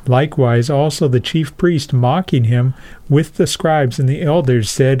cross. Likewise also the chief priest, mocking him with the scribes and the elders,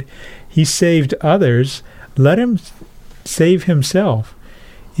 said, He saved others, let him save himself.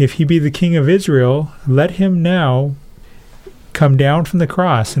 If he be the King of Israel, let him now come down from the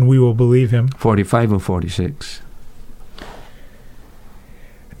cross, and we will believe him. 45 and 46.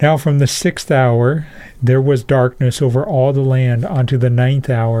 Now from the 6th hour there was darkness over all the land unto the 9th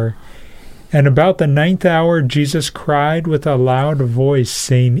hour. And about the 9th hour Jesus cried with a loud voice,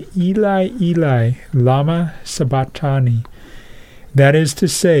 saying, Eli, Eli, lama sabachthani? That is to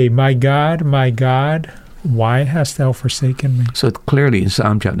say, my God, why hast thou forsaken me? So clearly in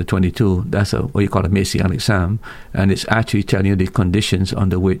Psalm chapter 22, that's what you call a messianic psalm, and it's actually telling you the conditions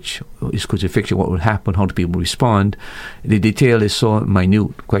under which his crucifixion, what would happen, how do people respond. The detail is so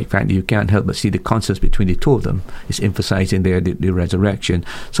minute, quite frankly, you can't help but see the contrast between the two of them. It's emphasizing there the resurrection.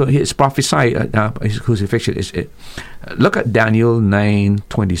 So it's prophesied, his crucifixion. Look at Daniel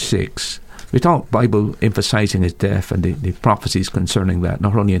 9:26. We talk Bible emphasizing his death and the prophecies concerning that,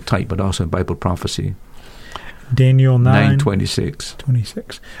 not only in type but also in Bible prophecy. Daniel 9:26.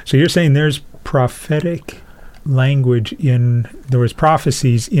 26. So you're saying there's prophetic language there was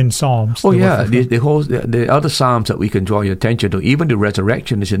prophecies in Psalms. Oh yeah, the other Psalms that we can draw your attention to, even the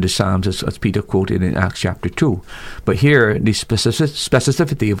resurrection is in the Psalms, as Peter quoted in Acts chapter 2. But here, the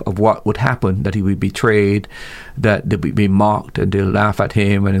specificity of what would happen, that he would be betrayed, that they would be mocked, and they'll laugh at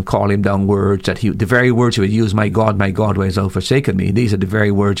him and call him down words, that the very words he would use, my God, why hast thou forsaken me? These are the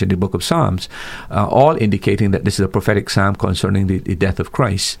very words in the book of Psalms, all indicating that this is a prophetic psalm concerning the death of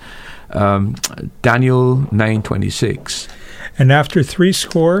Christ. Daniel 9:26. And after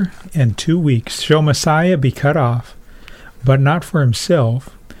 62 weeks shall Messiah be cut off, but not for himself.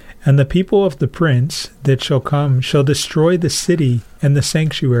 And the people of the prince that shall come shall destroy the city and the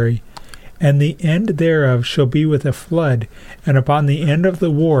sanctuary, and the end thereof shall be with a flood, and upon the end of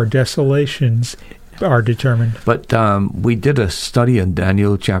the war desolations are determined. But we did a study on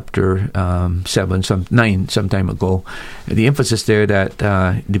Daniel chapter 9 some time ago. The emphasis there that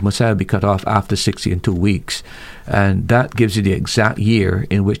the Messiah will be cut off after 62 weeks. And that gives you the exact year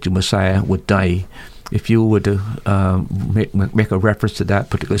in which the Messiah would die. If you were to make a reference to that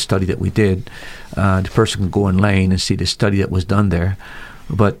particular study that we did, the person can go online and see the study that was done there.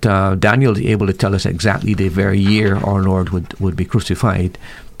 But Daniel is able to tell us exactly the very year our Lord would be crucified,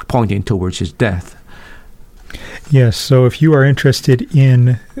 pointing towards his death. Yes, so if you are interested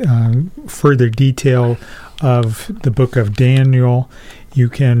in further detail of the book of Daniel,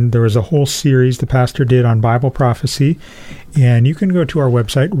 there was a whole series the pastor did on Bible prophecy, and you can go to our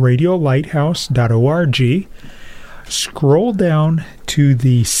website, radiolighthouse.org. scroll down to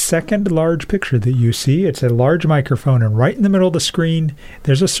the second large picture that you see. It's a large microphone, and right in the middle of the screen,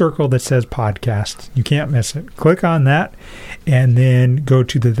 there's a circle that says podcast. You can't miss it. Click on that, and then go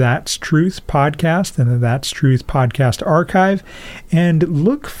to the That's Truth podcast and the That's Truth podcast archive, and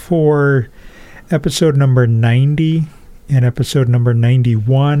look for episode number 90 and episode number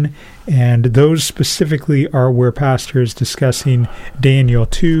 91, and those specifically are where Pastor is discussing Daniel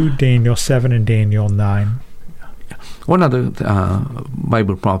 2, Daniel 7, and Daniel 9. One other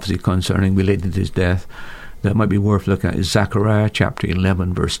Bible prophecy concerning related to his death that might be worth looking at is Zechariah chapter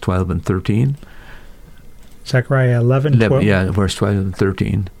 11, verse 12 and 13. Zechariah 11, 12? Yeah, verse 12 and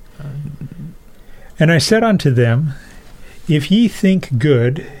 13. And I said unto them, If ye think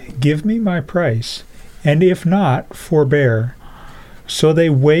good, give me my price, and if not, forbear. So they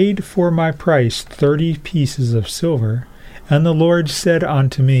weighed for my price 30 pieces of silver. And the Lord said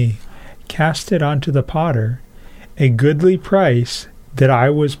unto me, Cast it unto the potter, a goodly price that I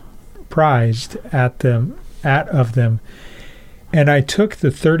was prized at of them. And I took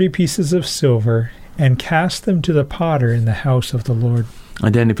the 30 pieces of silver and cast them to the potter in the house of the Lord.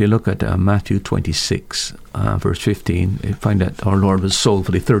 And then if you look at Matthew 26, verse 15, you find that our Lord was sold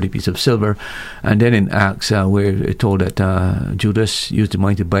for the 30 pieces of silver. And then in Acts, where it told that Judas used the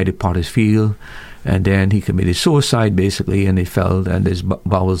money to buy the potter's field, and then he committed suicide, basically, and he fell, and his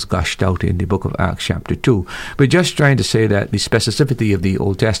bowels gushed out in the book of Acts, chapter 2. But just trying to say that the specificity of the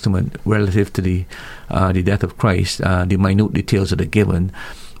Old Testament relative to the death of Christ, the minute details that are given.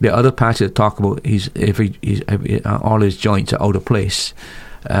 The other passage that talk about all his joints are out of place.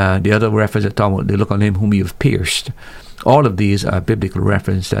 The other reference that talk about they look on him whom you have pierced. All of these are biblical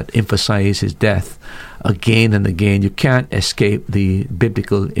references that emphasize his death again and again. You can't escape the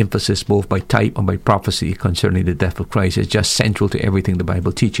biblical emphasis both by type and by prophecy concerning the death of Christ. It's just central to everything the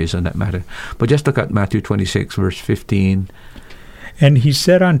Bible teaches on that matter. But just look at Matthew 26, verse 15. And he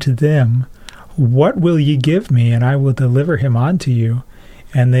said unto them, What will ye give me, and I will deliver him unto you?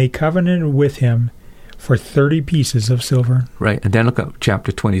 And they covenanted with him for 30 pieces of silver. Right, and then look at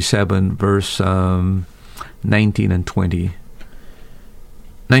chapter 27, verse 19 and 20.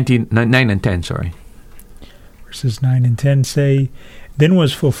 9 and 10, sorry. Verses 9 and 10 say, Then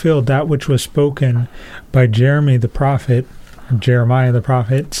was fulfilled that which was spoken by Jeremiah the prophet,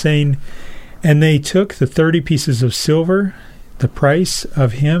 saying, And they took the 30 pieces of silver, the price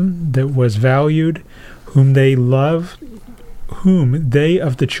of him that was valued, whom they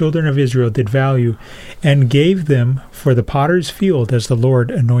of the children of Israel did value, and gave them for the potter's field as the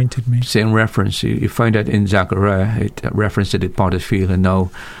Lord anointed me. Same reference. You find that in Zechariah, it referenced the potter's field, and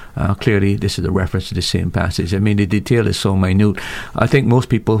now clearly this is a reference to the same passage. I mean, the detail is so minute. I think most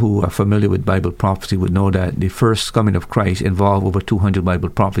people who are familiar with Bible prophecy would know that the first coming of Christ involved over 200 Bible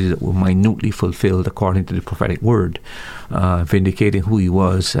prophecies that were minutely fulfilled according to the prophetic word, vindicating who he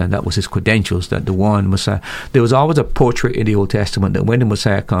was, and that was his credentials, that the one Messiah. There was always a portrait in the Old Testament that when the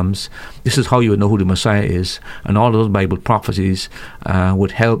Messiah comes, this is how you would know who the Messiah is, and all those Bible prophecies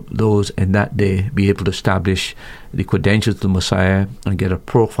would help those in that day be able to establish the credentials of the Messiah and get a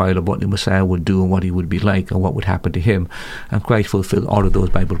profile of what the Messiah would do and what he would be like and what would happen to him. And Christ fulfilled all of those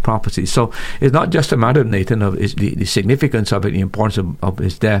Bible prophecies. So it's not just a matter, Nathan, of the significance of it, the importance of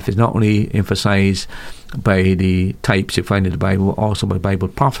his death is not only emphasized by the types you find in the Bible, also by Bible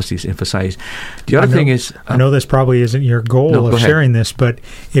prophecies emphasized. The other thing is... I know this probably isn't your goal of sharing this, but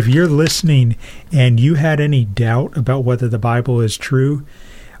if you're listening and you had any doubt about whether the Bible is true,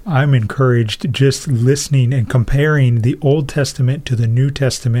 I'm encouraged just listening and comparing the Old Testament to the New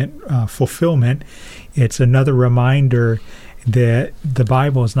Testament fulfillment. It's another reminder that the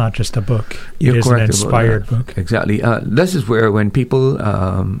Bible is not just a book. It is an inspired book. Exactly. This is where when people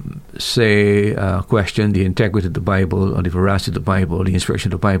question the integrity of the Bible or the veracity of the Bible or the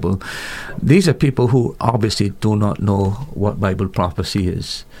inspiration of the Bible, these are people who obviously do not know what Bible prophecy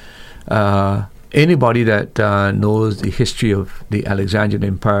is. Anybody that knows the history of the Alexandrian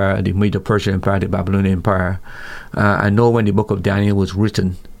Empire, the Medo-Persian Empire, the Babylonian Empire, and know when the book of Daniel was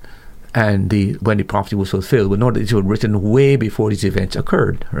written and when the prophecy was fulfilled, we know that it was written way before these events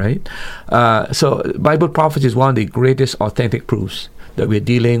occurred, right? So Bible prophecy is one of the greatest authentic proofs that we're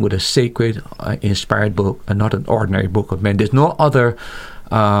dealing with a sacred, inspired book and not an ordinary book of men. There's no other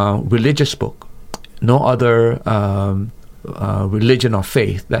religious book, no other religion or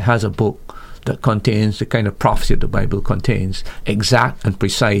faith that has a book that contains the kind of prophecy that the Bible contains, exact and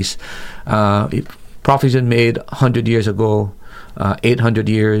precise. Prophecies made 100 years ago 800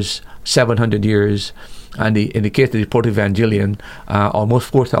 years, 700 years, and in the case of the Proto-Evangelion,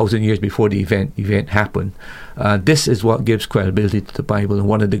 almost 4,000 years before the event happened. This is what gives credibility to the Bible, and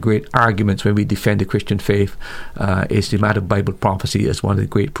one of the great arguments when we defend the Christian faith is the matter of Bible prophecy as one of the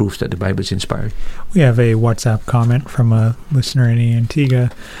great proofs that the Bible is inspired. We have a WhatsApp comment from a listener in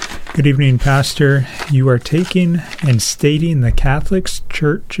Antigua. Good evening, Pastor. You are taking and stating the Catholic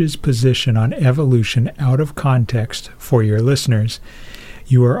Church's position on evolution out of context for your listeners.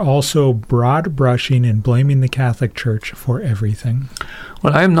 You are also broad-brushing and blaming the Catholic Church for everything.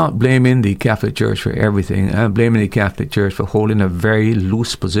 Well, I'm not blaming the Catholic Church for everything. I'm blaming the Catholic Church for holding a very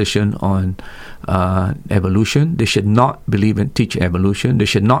loose position on evolution. They should not teach evolution. They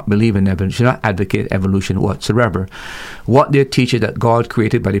should not believe in evolution, should not advocate evolution whatsoever. What they teach is that God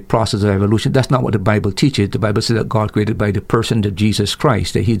created by the process of evolution. That's not what the Bible teaches. The Bible says that God created by the person of Jesus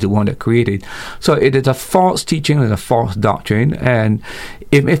Christ, that He's the one that created. So it is a false teaching and a false doctrine. And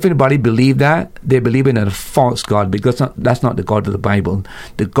if anybody believe that, they believe in a false God, because that's not the God of the Bible.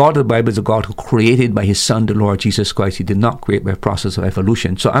 The God of the Bible is a God who created by His Son, the Lord Jesus Christ. He did not create by a process of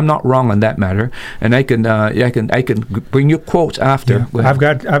evolution. So I'm not wrong on that matter, and I can bring you quotes after.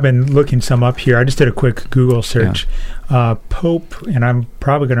 Yeah. I've been looking some up here. I just did a quick Google search. Yeah. Pope, and I'm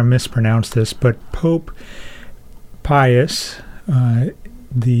probably going to mispronounce this, but Pope Pius, remember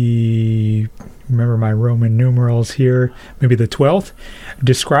my Roman numerals here, maybe the 12th,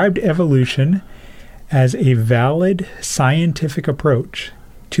 described evolution as a valid scientific approach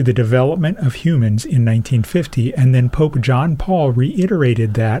to the development of humans in 1950, and then Pope John Paul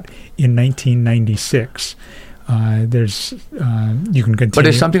reiterated that in 1996. You can continue. But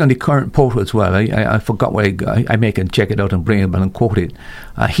there's something on the current Pope as well. I forgot what I may can check it out and bring it and quote it.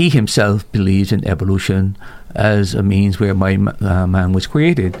 He himself believes in evolution as a means whereby man was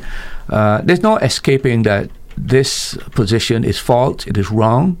created. There's no escaping that this position is false, it is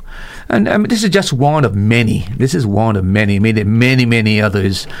wrong. And this is just one of many. This is one of many, many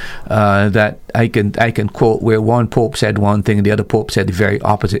others that I can quote, where one pope said one thing and the other pope said the very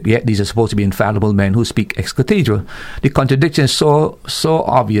opposite. Yet these are supposed to be infallible men who speak ex cathedra. The contradiction is so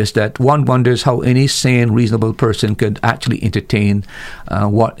obvious that one wonders how any sane, reasonable person could actually entertain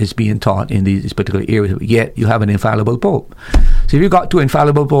what is being taught in these particular areas. Yet you have an infallible pope. So if you've got two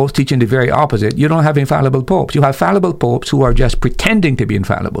infallible popes teaching the very opposite, you don't have infallible popes. You have fallible popes who are just pretending to be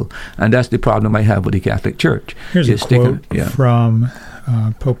infallible. And that's the problem I have with the Catholic Church. Here's a quote from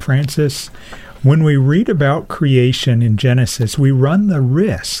Pope Francis. When we read about creation in Genesis, we run the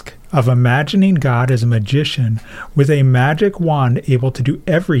risk of imagining God as a magician with a magic wand able to do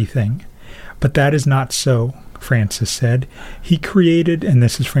everything. But that is not so, Francis said. He created, and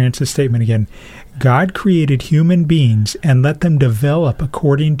this is Francis' statement again, God created human beings and let them develop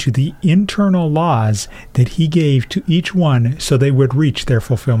according to the internal laws that He gave to each one so they would reach their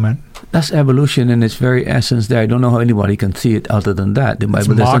fulfillment. That's evolution in its very essence there. I don't know how anybody can see it other than that. The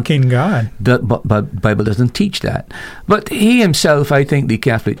Bible mocking God. But Bible doesn't teach that. But he himself, I think the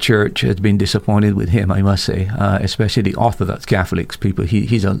Catholic Church has been disappointed with him, I must say, especially the Orthodox Catholics people.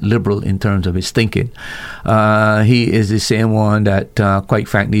 He's a liberal in terms of his thinking. He is the same one that, quite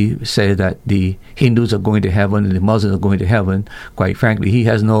frankly, said that the Hindus are going to heaven and the Muslims are going to heaven. Quite frankly, he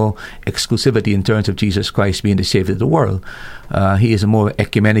has no exclusivity in terms of Jesus Christ being the Savior of the world. He is a more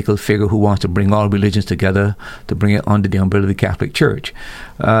ecumenical figure who wants to bring all religions together to bring it under the umbrella of the Catholic Church.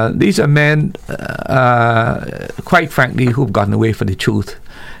 These are men, quite frankly, who've gotten away from the truth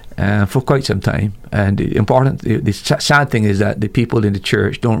for quite some time. And the sad thing is that the people in the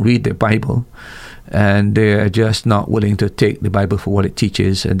church don't read their Bible, and they're just not willing to take the Bible for what it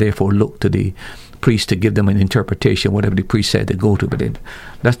teaches, and therefore look to the priest to give them an interpretation, whatever the priest said, they go to. But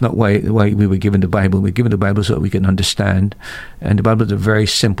that's not why we were given the Bible. We were given the Bible so that we can understand. And the Bible is a very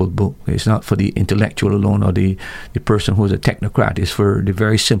simple book. It's not for the intellectual alone or the person who is a technocrat. It's for the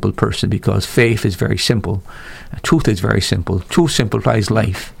very simple person, because faith is very simple. Truth is very simple. Truth simplifies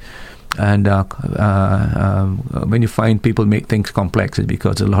life. And when you find people make things complex, it's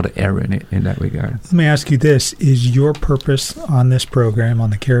because there's a lot of error in it in that regard. Let me ask you this. Is your purpose on this program, on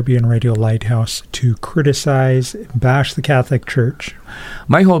the Caribbean Radio Lighthouse, to criticize, bash the Catholic Church?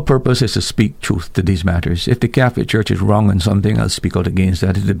 My whole purpose is to speak truth to these matters. If the Catholic Church is wrong in something, I'll speak out against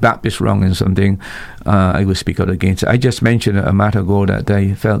that. If the Baptist is wrong in something, I will speak out against it. I just mentioned a matter ago that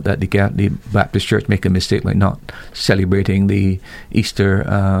I felt that the Baptist Church make a mistake by not celebrating the Easter,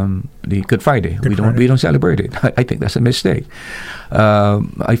 the Good Friday. We don't celebrate it. I think that's a mistake.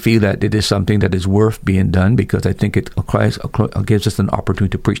 I feel that it is something that is worth being done, because I think it gives us an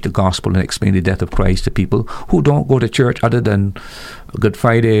opportunity to preach the gospel and explain the death of Christ to people who don't go to church other than Good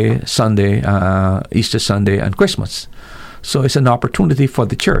Friday, Sunday, Easter Sunday, and Christmas. So it's an opportunity for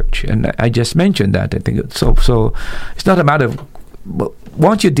the church, and I just mentioned that. I think so. So it's not a matter of. But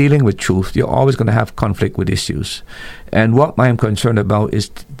once you're dealing with truth, you're always going to have conflict with issues, and what I am concerned about is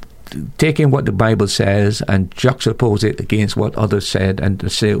taking what the Bible says and juxtapose it against what others said, and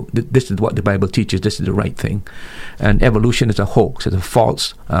to say this is what the Bible teaches. This is the right thing, and evolution is a hoax. It's a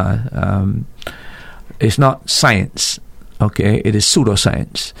false. It's not science. Okay, it is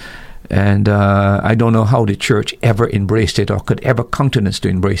pseudoscience. And I don't know how the church ever embraced it or could ever countenance to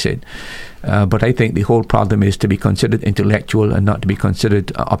embrace it. But I think the whole problem is to be considered intellectual and not to be considered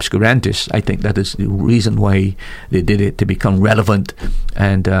obscurantist. I think that is the reason why they did it, to become relevant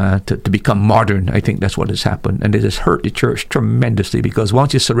and to become modern. I think that's what has happened. And it has hurt the church tremendously, because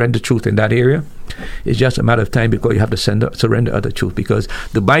once you surrender truth in that area, it's just a matter of time before you have to surrender other truth, because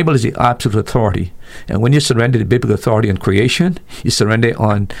the Bible is the absolute authority. And when you surrender the biblical authority on creation, you surrender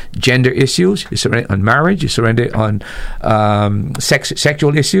on gender issues, you surrender on marriage, you surrender on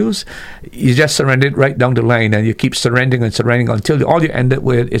sexual issues. You just surrender it right down the line, and you keep surrendering and surrendering until all you end up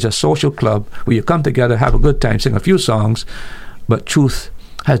with is a social club where you come together, have a good time, sing a few songs, but truth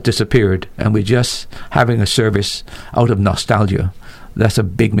has disappeared, and we're just having a service out of nostalgia. That's a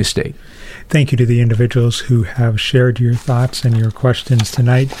big mistake. Thank you to the individuals who have shared your thoughts and your questions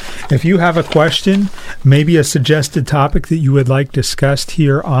tonight. If you have a question, maybe a suggested topic that you would like discussed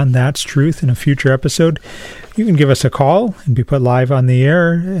here on That's Truth in a future episode, you can give us a call and be put live on the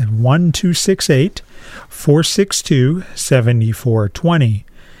air at 1-268-462-7420.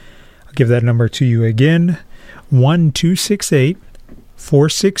 I'll give that number to you again,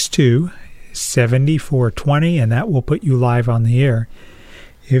 1-268-462-7420, and that will put you live on the air.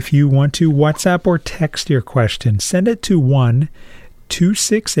 If you want to WhatsApp or text your question, send it to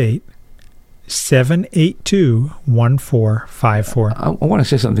 1-268-782-1454. I want to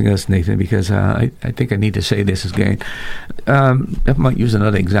say something else, Nathan, because I think I need to say this again. I might use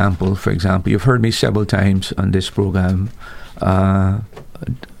another example. For example, you've heard me several times on this program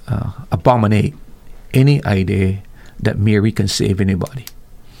abominate any idea that Mary can save anybody.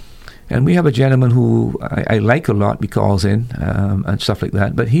 And we have a gentleman who I like a lot. He calls in and stuff like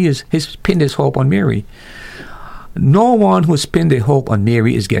that. But he's pinned his hope on Mary. No one who's pinned their hope on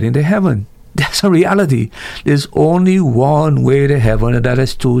Mary is getting to heaven. That's a reality. There's only one way to heaven, and that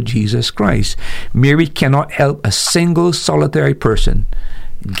is through Jesus Christ. Mary cannot help a single solitary person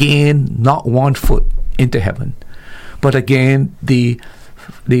gain not one foot into heaven. But again, the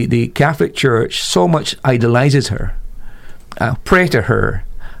Catholic Church so much idolizes her, pray to her,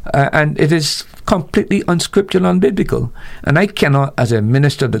 and it is completely unscriptural and unbiblical. And I cannot, as a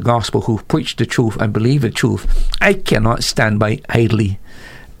minister of the gospel who preach the truth and believe the truth, I cannot stand by idly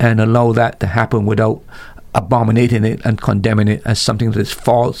and allow that to happen without abominating it and condemning it as something that is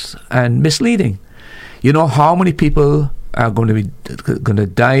false and misleading. You know how many people are going to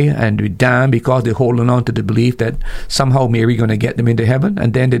die and be damned because they're holding on to the belief that somehow Mary going to get them into heaven,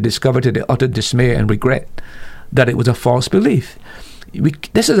 and then they discover to their utter dismay and regret that it was a false belief.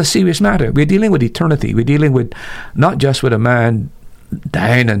 This is a serious matter. We're dealing with eternity. We're dealing with not just with a man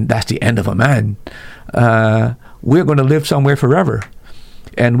dying and that's the end of a man. We're going to live somewhere forever.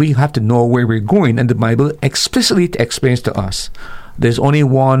 And we have to know where we're going. And the Bible explicitly explains to us there's only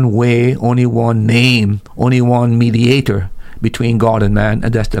one way, only one name, only one mediator between God and man,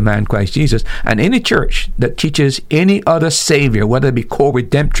 and that's the man Christ Jesus. And any church that teaches any other Savior, whether it be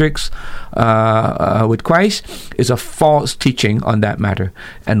co-redemptrix with Christ, is a false teaching on that matter.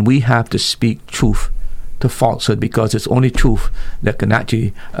 And we have to speak truth to falsehood, because it's only truth that can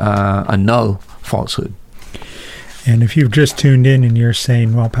actually annul falsehood. And if you've just tuned in and you're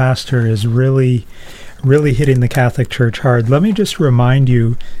saying, well, Pastor is really hitting the Catholic Church hard, let me just remind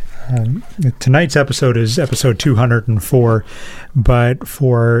you, tonight's episode is episode 204, but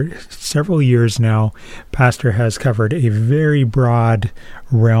for several years now, Pastor has covered a very broad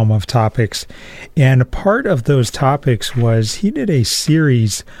realm of topics. And part of those topics was he did a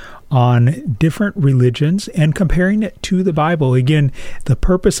series on different religions and comparing it to the Bible. Again, the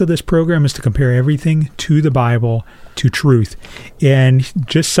purpose of this program is to compare everything to the Bible, to truth. And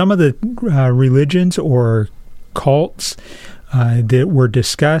just some of the religions or cults that were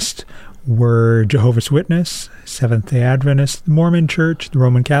discussed were Jehovah's Witness, Seventh-day Adventist, the Mormon Church, the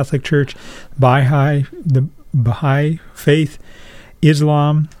Roman Catholic Church, the Baha'i Faith,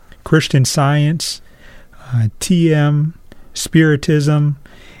 Islam, Christian Science, TM, Spiritism,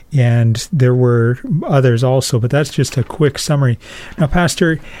 and there were others also, but that's just a quick summary. Now,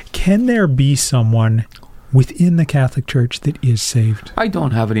 Pastor, can there be someone within the Catholic Church that is saved? I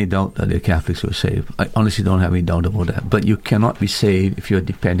don't have any doubt that the Catholics are saved. I honestly don't have any doubt about that. But you cannot be saved if you're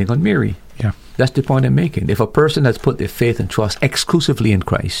depending on Mary. Yeah. That's the point I'm making. If a person has put their faith and trust exclusively in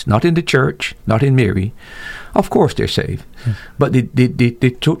Christ, not in the church, not in Mary, of course they're saved. But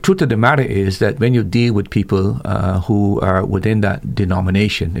the truth of the matter is that when you deal with people who are within that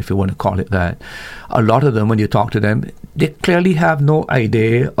denomination, if you want to call it that, a lot of them, when you talk to them, they clearly have no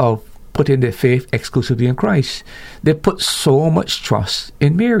idea of putting their faith exclusively in Christ. They put so much trust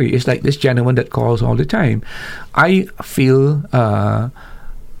in Mary. It's like this gentleman that calls all the time. I feel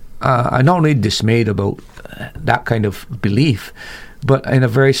I'm not only dismayed about that kind of belief, but in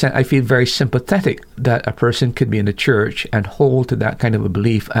I feel very sympathetic that a person could be in the church and hold to that kind of a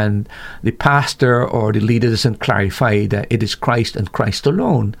belief, and the pastor or the leader doesn't clarify that it is Christ and Christ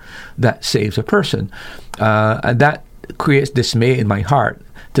alone that saves a person. And that creates dismay in my heart,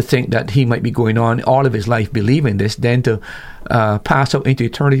 to think that he might be going on all of his life believing this, then to pass out into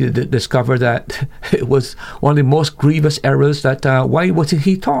eternity to discover that it was one of the most grievous errors, that why wasn't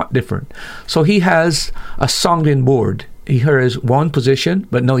he taught different? So he has a sounding board. He hears one position,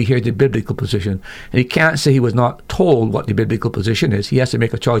 but no, he hears the biblical position. And he can't say he was not told what the biblical position is. He has to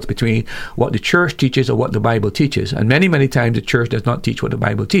make a choice between what the church teaches or what the Bible teaches. And many, many times the church does not teach what the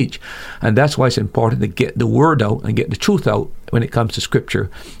Bible teaches. And that's why it's important to get the word out and get the truth out when it comes to Scripture,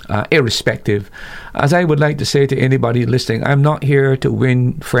 irrespective. As I would like to say to anybody listening, I'm not here to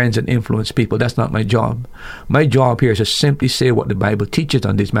win friends and influence people. That's not my job. My job here is to simply say what the Bible teaches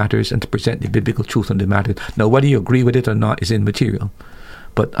on these matters and to present the biblical truth on the matter. Now, whether you agree with it or not is immaterial.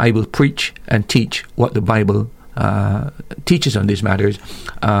 But I will preach and teach what the Bible teaches on these matters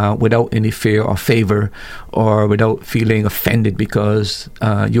without any fear or favor, or without feeling offended because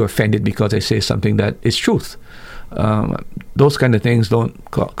you're offended because I say something that is truth. Those kind of things don't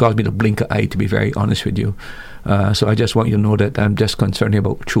cause me to blink an eye, to be very honest with you. So I just want you to know that I'm just concerned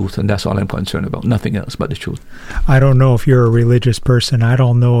about truth, and that's all I'm concerned about, nothing else but the truth. I don't know if you're a religious person. I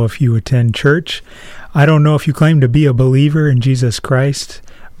don't know if you attend church. I don't know if you claim to be a believer in Jesus Christ,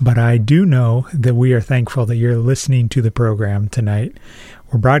 but I do know that we are thankful that you're listening to the program tonight.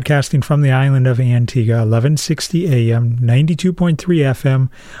 We're broadcasting from the island of Antigua, 1160 AM, 92.3 FM,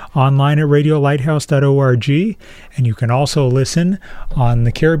 online at radiolighthouse.org, and you can also listen on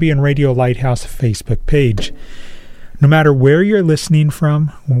the Caribbean Radio Lighthouse Facebook page. No matter where you're listening from,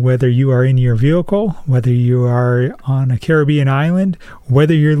 whether you are in your vehicle, whether you are on a Caribbean island,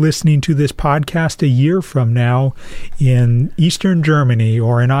 whether you're listening to this podcast a year from now in Eastern Germany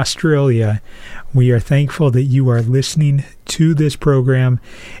or in Australia, we are thankful that you are listening to this program.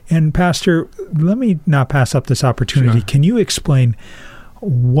 And Pastor, let me not pass up this opportunity. Sure. Can you explain,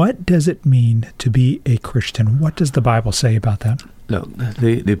 what does it mean to be a Christian? What does the Bible say about that? Look,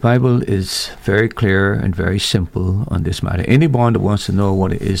 the Bible is very clear and very simple on this matter. Anyone that wants to know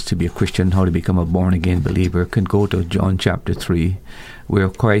what it is to be a Christian, how to become a born-again believer, can go to John chapter 3, where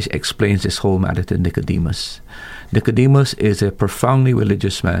Christ explains this whole matter to Nicodemus. Nicodemus is a profoundly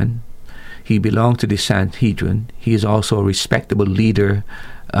religious man. He belonged to the Sanhedrin. He is also a respectable leader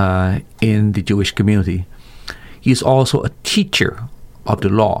in the Jewish community. He is also a teacher of the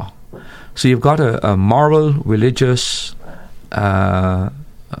law. So you've got a moral, religious,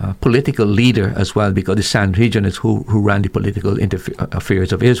 political leader as well, because the Sanhedrin is who ran the political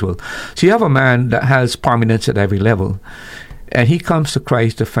affairs of Israel. So you have a man that has prominence at every level, and he comes to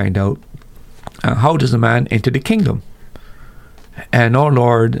Christ to find out how does a man enter the kingdom. And our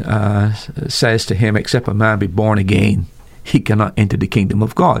Lord says to him, except a man be born again, he cannot enter the kingdom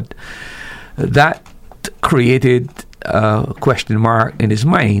of God. That created question mark in his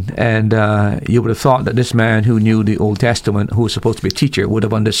mind, and you would have thought that this man who knew the Old Testament, who was supposed to be a teacher, would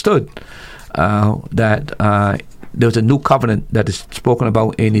have understood that there was a new covenant that is spoken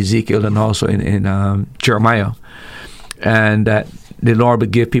about in Ezekiel and also in Jeremiah, and that the Lord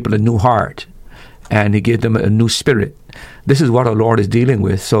would give people a new heart and he gave them a new spirit. This is what our Lord is dealing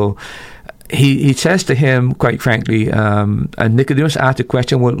with. So he says to him, quite frankly, and Nicodemus asked the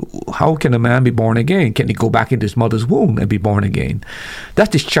question, well, how can a man be born again? Can he go back into his mother's womb and be born again? That's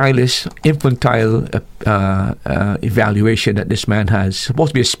this childish, infantile evaluation that this man has. He's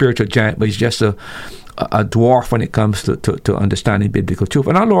supposed to be a spiritual giant, but he's just a dwarf when it comes to understanding biblical truth.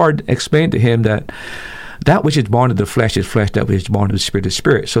 And our Lord explained to him that which is born of the flesh is flesh, that which is born of the spirit is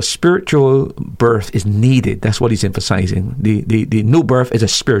spirit. So spiritual birth is needed. That's what he's emphasizing. The new birth is a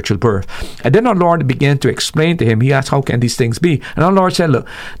spiritual birth. And then our Lord began to explain to him, he asked, how can these things be? And our Lord said, look,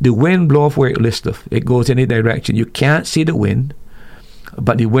 the wind bloweth where it listeth. It goes any direction. You can't see the wind,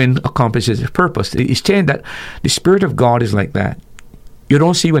 but the wind accomplishes its purpose. He's saying that the Spirit of God is like that. You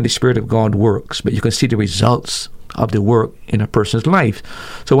don't see when the Spirit of God works, but you can see the results of the work in a person's life.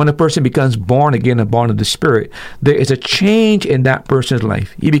 So when a person becomes born again and born of the Spirit, there is a change in that person's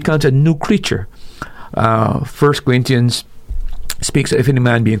life. He becomes a new creature. 1 Corinthians speaks, if any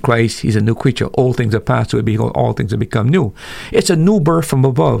man be in Christ, he's a new creature. All things are passed away, behold, all things have become new. It's a new birth from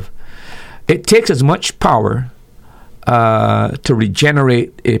above. It takes as much power to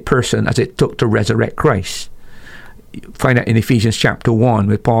regenerate a person as it took to resurrect Christ. Find that in Ephesians chapter 1,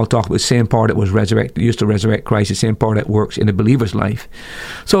 where Paul talked about the same power that was used to resurrect Christ, the same power that works in the believer's life.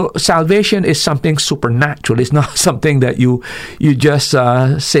 So salvation is something supernatural. It's not something that you just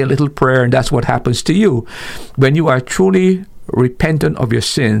say a little prayer and that's what happens to you. When you are truly repentant of your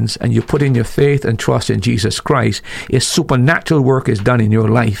sins and you put in your faith and trust in Jesus Christ, a supernatural work is done in your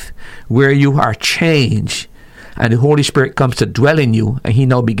life where you are changed. And the Holy Spirit comes to dwell in you, and He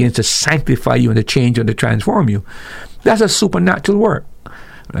now begins to sanctify you and to change you and to transform you. That's a supernatural work,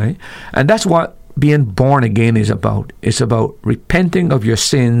 right? And that's what being born again is about. It's about repenting of your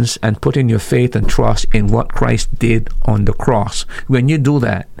sins and putting your faith and trust in what Christ did on the cross. When you do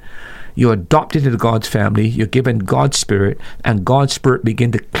that, you're adopted into God's family, you're given God's Spirit, and God's Spirit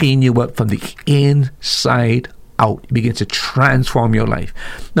begins to clean you up from the inside out. It begins to transform your life.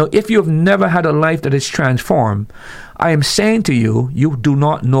 Now, if you've never had a life that is transformed, I am saying to you, you do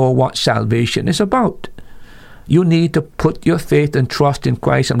not know what salvation is about. You need to put your faith and trust in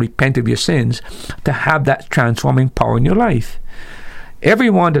Christ and repent of your sins to have that transforming power in your life.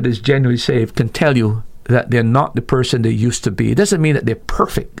 Everyone that is genuinely saved can tell you that they're not the person they used to be. It doesn't mean that they're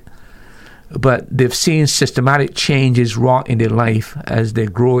perfect, but they've seen systematic changes wrought in their life as they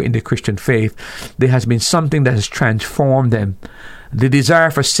grow in the Christian faith. There has been something that has transformed them. The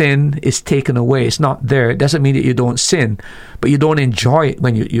desire for sin is taken away. It's not there. It doesn't mean that you don't sin, but you don't enjoy it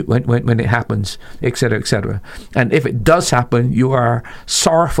when when it happens, etc., etc. And if it does happen, you are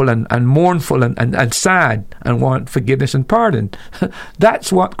sorrowful and mournful and sad and want forgiveness and pardon.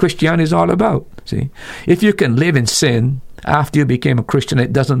 That's what Christianity is all about. See, if you can live in sin after you became a Christian,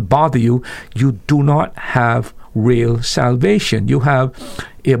 it doesn't bother you, you do not have real salvation. You have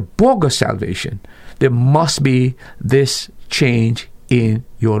a bogus salvation. There must be this change in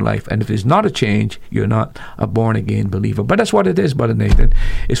your life. And if there's not a change, you're not a born-again believer. But that's what it is, Brother Nathan.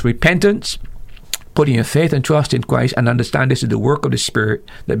 It's repentance, putting your faith and trust in Christ, and understand this is the work of the Spirit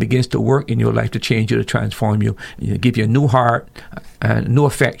that begins to work in your life to change you, to transform you, give you a new heart, new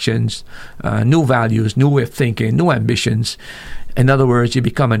affections, new values, new way of thinking, new ambitions. In other words, you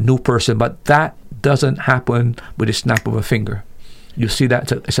become a new person, but that doesn't happen with a snap of a finger. You see that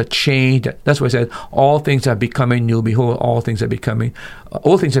it's a change. That's why I said all things are becoming new. Behold, all things are becoming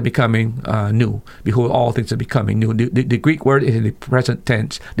new. Behold, all things are becoming new. The Greek word is in the present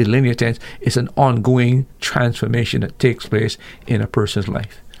tense, the linear tense. It's an ongoing transformation that takes place in a person's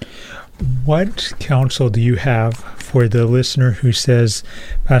life. What counsel do you have for the listener who says,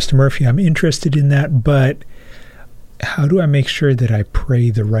 Pastor Murphy, I'm interested in that, but how do I make sure that I pray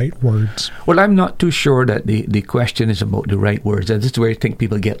the right words? Well, I'm not too sure that the question is about the right words. And this is where I think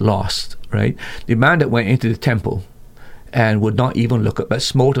people get lost, right? The man that went into the temple and would not even look up, but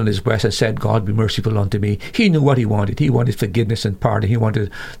smote on his breast and said, God, be merciful unto me. He knew what he wanted. He wanted forgiveness and pardon. He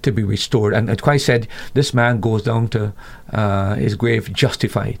wanted to be restored. And Christ said, this man goes down to his grave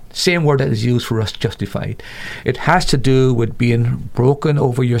justified. Same word that is used for us, justified. It has to do with being broken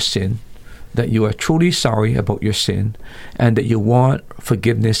over your sin, that you are truly sorry about your sin, and that you want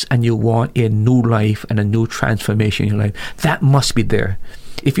forgiveness and you want a new life and a new transformation in your life. That must be there.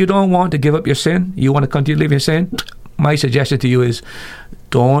 If you don't want to give up your sin, you want to continue to live in sin, my suggestion to you is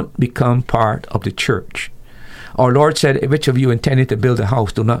don't become part of the church. Our Lord said, if which of you intending to build a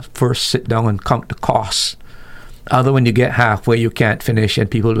house, do not first sit down and count the costs. Other when you get halfway, you can't finish and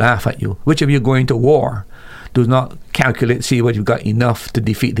people laugh at you. Which of you going to war? Do not calculate, see what you've got enough to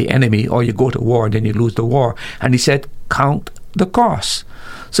defeat the enemy, or you go to war and then you lose the war. And he said, count the costs.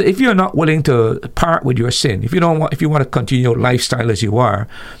 So if you're not willing to part with your sin, if you want to continue your lifestyle as you are,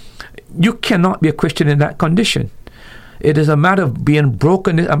 you cannot be a Christian in that condition. It is a matter of being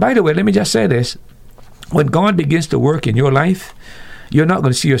broken. And by the way, let me just say this. When God begins to work in your life, you're not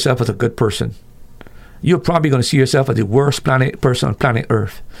going to see yourself as a good person. You're probably going to see yourself as the worst person on planet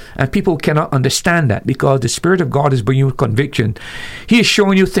Earth. And people cannot understand that because the Spirit of God is bringing you conviction. He is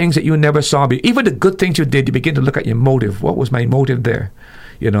showing you things that you never saw before. Even the good things you did, you begin to look at your motive. What was my motive there?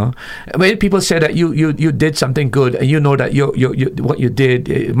 You know, when people say that you did something good, and you know that what you did,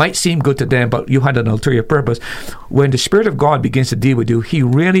 it might seem good to them, but you had an ulterior purpose. When the Spirit of God begins to deal with you, He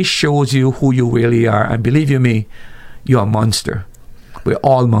really shows you who you really are. And believe you me, you're a monster. We're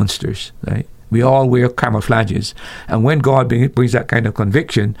all monsters, right? We all wear camouflages. And when God brings that kind of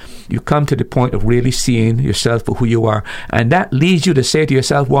conviction, you come to the point of really seeing yourself for who you are. And that leads you to say to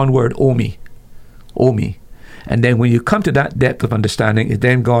yourself one word, "Oh me. Oh me." And then when you come to that depth of understanding,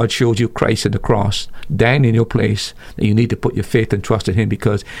 then God shows you Christ at the cross, dying in your place, and you need to put your faith and trust in Him,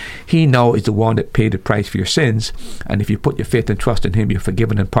 because He now is the one that paid the price for your sins. And if you put your faith and trust in Him, you're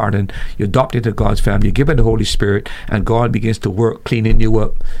forgiven and pardoned. You're adopted into God's family. You're given the Holy Spirit, and God begins to work cleaning you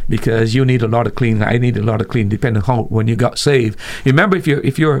up, because you need a lot of cleaning. I need a lot of cleaning, depending on how when you got saved. Remember,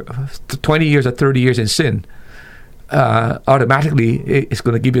 if you're 20 years or 30 years in sin, automatically it's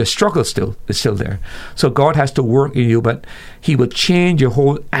going to give you a struggle still. It's still there. So God has to work in you, but He will change your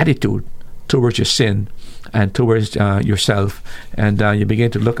whole attitude towards your sin and towards yourself, and you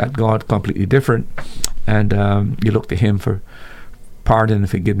begin to look at God completely different, and you look to Him for pardon and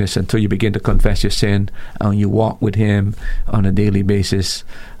forgiveness until you begin to confess your sin, and you walk with Him on a daily basis,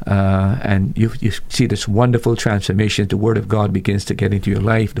 and you see this wonderful transformation. The Word of God begins to get into your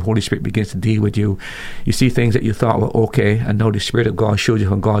life. The Holy Spirit begins to deal with you. You see things that you thought were okay, and now the Spirit of God shows you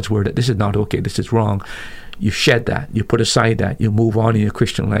from God's Word that this is not okay, this is wrong. You shed that, you put aside that, you move on in your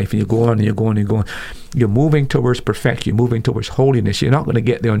Christian life, and you go on and you go on and you go on. You're moving towards perfection, you're moving towards holiness. You're not going to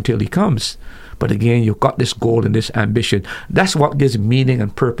get there until He comes. But again, you've got this goal and this ambition. That's what gives meaning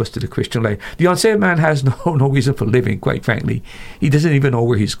and purpose to the Christian life. The unsaved man has no reason for living, quite frankly. He doesn't even know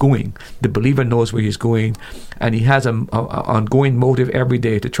where he's going. The believer knows where he's going, and he has an ongoing motive every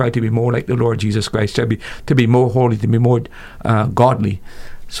day to try to be more like the Lord Jesus Christ, to be more holy, to be more godly.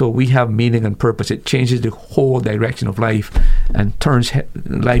 So we have meaning and purpose. It changes the whole direction of life and turns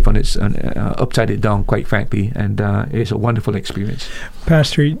life on its upside it down, quite frankly. And it's a wonderful experience.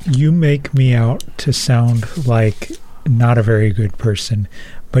 Pastor, you make me out to sound like not a very good person,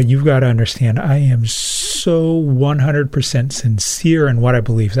 but you've got to understand, I am so 100% sincere in what I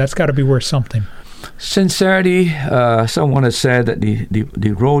believe. That's got to be worth something. Sincerity, someone has said that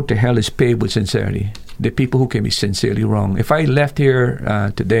the road to hell is paved with sincerity. The people who can be sincerely wrong. If I left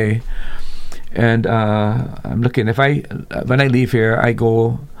here today, and I'm looking, when I leave here, I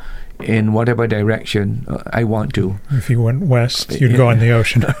go in whatever direction I want to. If you went west, you'd go in the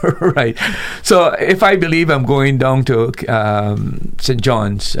ocean. Right. So if I believe I'm going down to St.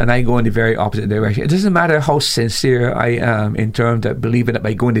 John's and I go in the very opposite direction, it doesn't matter how sincere I am in terms of believing that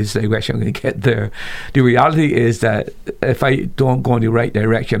by going in this direction I'm going to get there. The reality is that if I don't go in the right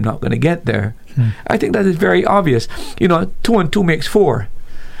direction, I'm not going to get there. I think that is very obvious. 2 and 2 makes 4.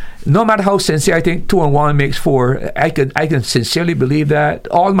 No matter how sincere I think 2 and 1 makes 4, I can sincerely believe that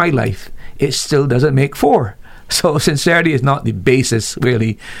all my life. It still doesn't make 4. So sincerity is not the basis,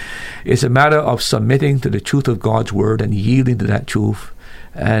 really. It's a matter of submitting to the truth of God's Word and yielding to that truth.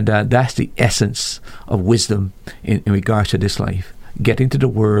 And that's the essence of wisdom in regards to this life. Get into the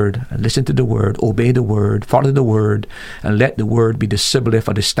Word, listen to the Word, obey the Word, follow the Word, and let the Word be the shibboleth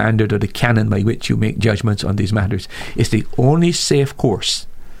or the standard or the canon by which you make judgments on these matters. It's the only safe course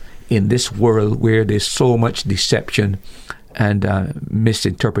in this world where there's so much deception and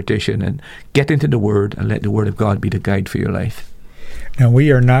misinterpretation. And get into the Word and let the Word of God be the guide for your life. Now,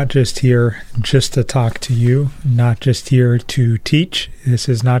 we are not just here just to talk to you, not just here to teach. This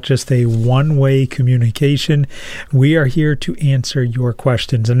is not just a one-way communication. We are here to answer your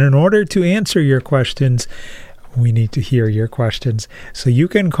questions. And in order to answer your questions, we need to hear your questions. So you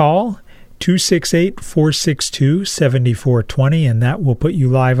can call 268-462-7420, and that will put you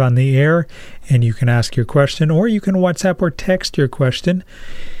live on the air, and you can ask your question, or you can WhatsApp or text your question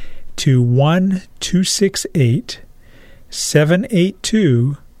to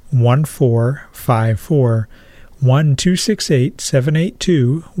 1-268-782-1454.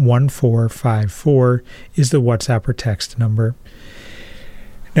 1-268-782-1454 is the WhatsApp or text number.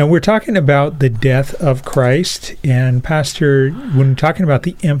 Now, we're talking about the death of Christ, and Pastor, when talking about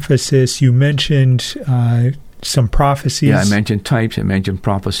the emphasis, you mentioned some prophecies. Yeah, I mentioned types, I mentioned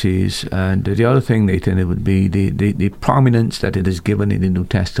prophecies, and the other thing, Nathan, it would be the prominence that it is given in the New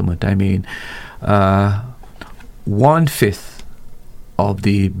Testament. I mean, 1/5 of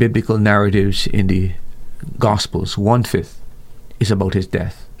the biblical narratives in the Gospels, 1/5 is about his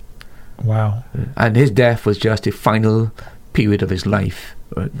death. Wow. And his death was just the final period of his life.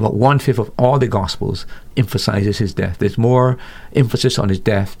 But 1/5 of all the Gospels emphasizes his death. There's more emphasis on his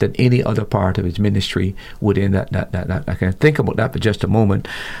death than any other part of his ministry within that. I can think about that for just a moment.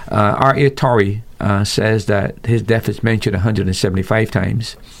 R.A. Torrey says that his death is mentioned 175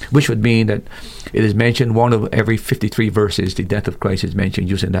 times, which would mean that it is mentioned one of every 53 verses. The death of Christ is mentioned,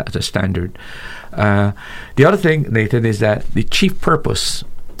 using that as a standard. The other thing, Nathan, is that the chief purpose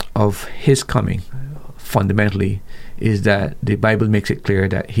of his coming, fundamentally, is that the Bible makes it clear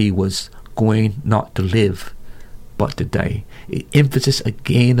that he was going not to live, but to die. Emphasis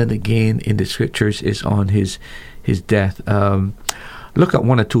again and again in the scriptures is on his death. Look at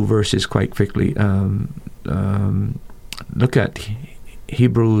one or two verses quite quickly. Look at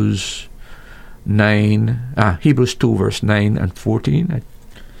Hebrews 2 verse 9 and 14.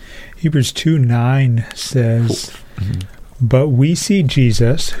 Hebrews 2:9 says, But we see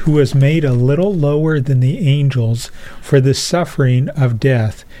Jesus, who was made a little lower than the angels for the suffering of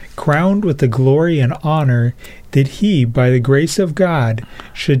death, crowned with the glory and honor, that he, by the grace of God,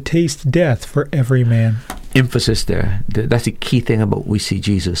 should taste death for every man. Emphasis there. That's the key thing about we see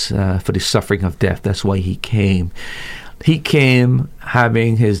Jesus, for the suffering of death. That's why he came. He came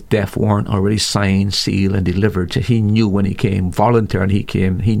having his death warrant already signed, sealed, and delivered. So he knew when he came, voluntarily he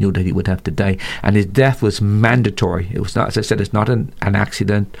came, he knew that he would have to die. And his death was mandatory. It was not, as I said, it's not an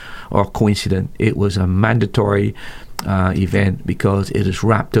accident or coincidence. It was a mandatory event because it is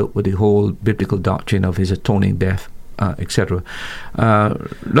wrapped up with the whole biblical doctrine of his atoning death, etc.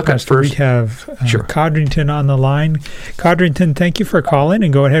 Look at first. We have Sure. Codrington on the line. Codrington, thank you for calling,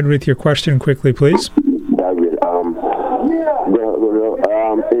 and go ahead with your question quickly, please.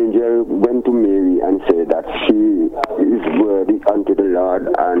 Angel went to Mary and said that she is worthy unto the Lord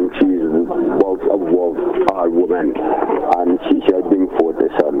and she is above all women and she shall bring forth a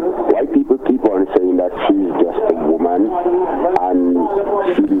son. Why people keep on saying that she's just a woman and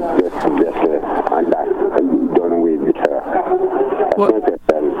she's just a vessel and that done away with her?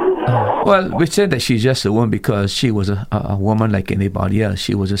 Well, we said that she's just a woman because she was a woman like anybody else.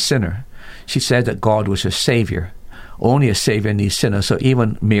 She was a sinner. She said that God was her Savior. Only a Savior needs sinners. So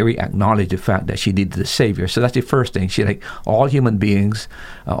even Mary acknowledged the fact that she needed a Savior. So that's the first thing. She, like all human beings,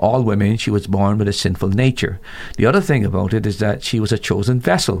 all women, she was born with a sinful nature. The other thing about it is that she was a chosen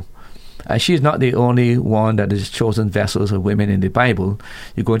vessel. She is not the only one that is chosen vessels of women in the Bible.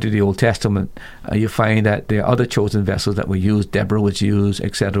 You go into the Old Testament, you find that there are other chosen vessels that were used. Deborah was used,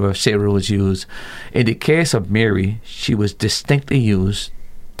 etc. Sarah was used. In the case of Mary, she was distinctly used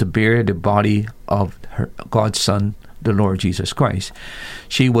to bear the body of God's Son, the Lord Jesus Christ.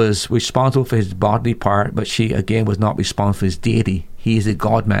 She was responsible for his bodily part, but she again was not responsible for his deity. He is a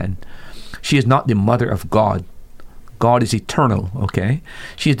God-man. She is not the mother of God. God is eternal, okay?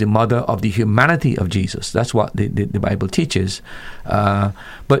 She is the mother of the humanity of Jesus. That's what the Bible teaches.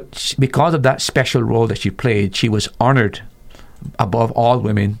 But because of that special role that she played, she was honored above all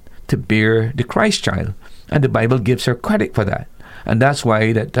women to bear the Christ child. And the Bible gives her credit for that. And that's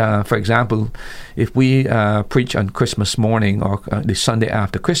why that, for example, if we preach on Christmas morning or the Sunday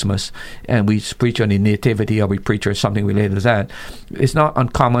after Christmas, and we preach on the nativity or we preach on something related to that, it's not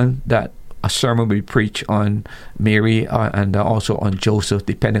uncommon that a sermon we preach on Mary and also on Joseph,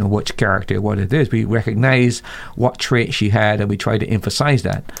 depending on which character, what it is. We recognize what trait she had and we try to emphasize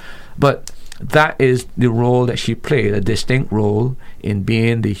that. But that is the role that she played, a distinct role in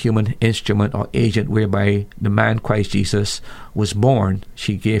being the human instrument or agent whereby the man Christ Jesus was born.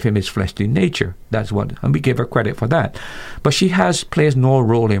 She gave him his fleshly nature. That's what, and we give her credit for that. But she plays no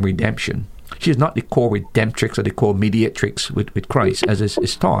role in redemption. She is not the co-redemptrix or the co-mediatrix with Christ, as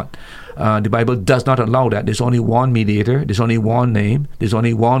is taught. The Bible does not allow that. There's only one mediator. There's only one name. There's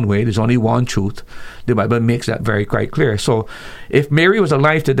only one way. There's only one truth. The Bible makes that very quite clear. So if Mary was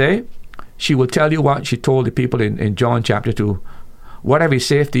alive today, she will tell you what she told the people in John chapter 2. Whatever he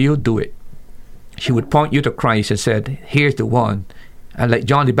saith to you, do it. She would point you to Christ and said, here's the one. And like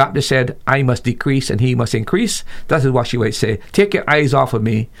John the Baptist said, I must decrease and he must increase. That is what she would say. Take your eyes off of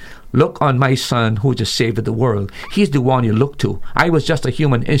me. Look on my Son who just saved the world. He's the one you look to. I was just a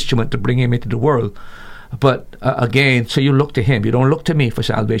human instrument to bring him into the world. But again, so you look to him. You don't look to me for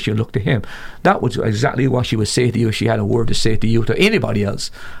salvation. You look to him. That was exactly what she would say to you if she had a word to say to you, to anybody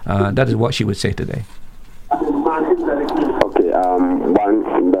else. That is what she would say today. Okay,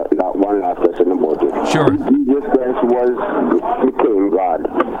 one last question about it. Sure. Jesus Christ became God.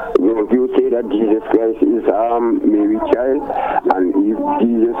 If you say that Jesus Christ is Mary child, and if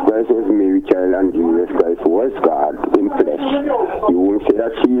Jesus Christ was Mary child and Jesus Christ was God in flesh, you won't say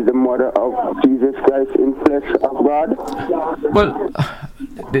that she is the mother of Jesus Christ in flesh of God? Well,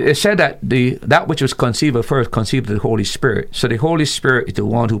 it said that that which was conceived of first conceived of the Holy Spirit. So the Holy Spirit is the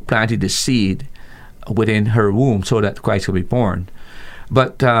one who planted the seed within her womb so that Christ would be born.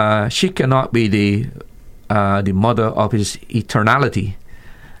 But she cannot be the mother of his eternality.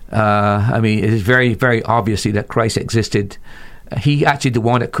 I mean, it is very, very obviously that Christ existed. He actually the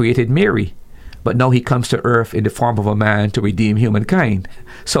one that created Mary. But now he comes to earth in the form of a man to redeem humankind.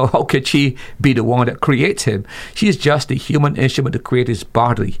 So how could she be the one that creates him? She is just the human instrument to create his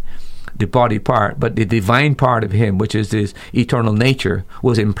body. the body part, but the divine part of him, which is this eternal nature,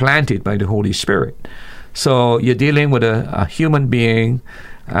 was implanted by the Holy Spirit. So you're dealing with a human being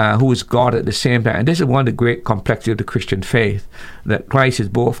who is God at the same time. And this is one of the great complexities of the Christian faith, that Christ is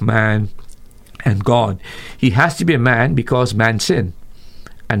both man and God. He has to be a man because man sinned,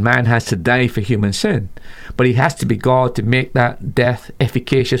 and man has to die for human sin. But he has to be God to make that death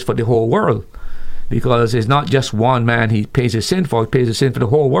efficacious for the whole world, because it's not just one man he pays his sin for, he pays his sin for the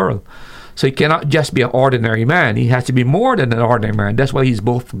whole world. So he cannot just be an ordinary man. He has to be more than an ordinary man. That's why he's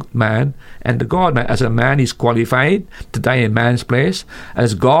both man and the God man. As a man, he's qualified to die in man's place.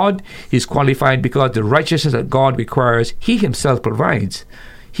 As God, he's qualified because the righteousness that God requires, he himself provides.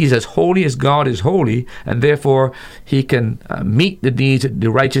 He's as holy as God is holy, and therefore he can meet the needs,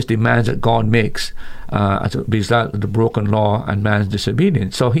 the righteous demands that God makes as a result of the broken law and man's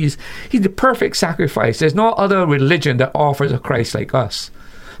disobedience. So he's the perfect sacrifice. There's no other religion that offers a Christ like us.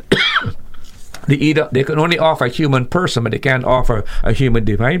 They can only offer a human person, but they can't offer a human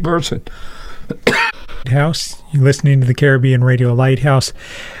divine person. Lighthouse, you're listening to the Caribbean Radio Lighthouse.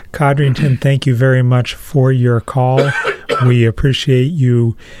 Codrington, thank you very much for your call. We appreciate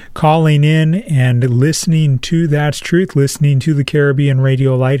you calling in and listening to That's Truth, listening to the Caribbean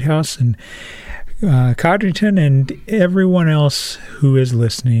Radio Lighthouse. And Codrington and everyone else who is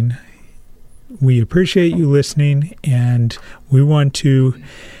listening, we appreciate you listening, and we want to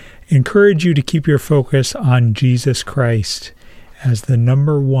encourage you to keep your focus on Jesus Christ as the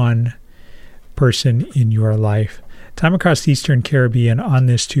number one person in your life. Time across the Eastern Caribbean on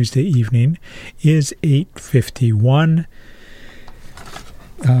this Tuesday evening is 8:51.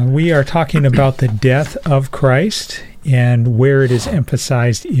 We are talking about the death of Christ and where it is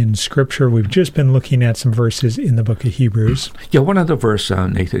emphasized in Scripture. We've just been looking at some verses in the book of Hebrews. Yeah, one other verse,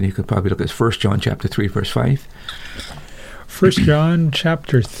 Nathan, you could probably look at 1 John chapter 3, verse 5. 1 John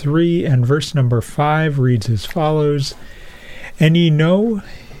chapter 3 and verse number 5 reads as follows, "And ye know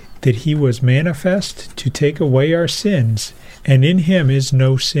that he was manifest to take away our sins, and in him is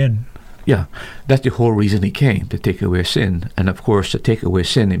no sin." Yeah, that's the whole reason he came, to take away sin. And of course, to take away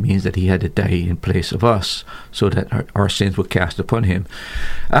sin, it means that he had to die in place of us, so that our sins were cast upon him.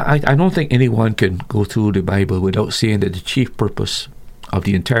 I don't think anyone can go through the Bible without seeing that the chief purpose of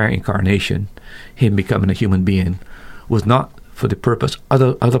the entire incarnation, him becoming a human being, was not for the purpose,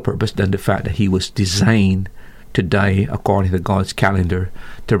 other purpose than the fact that he was designed to die according to God's calendar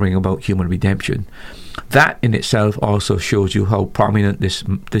to bring about human redemption. That in itself also shows you how prominent this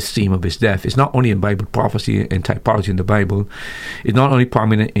theme of his death is. Not only in Bible prophecy and typology in the Bible, it's not only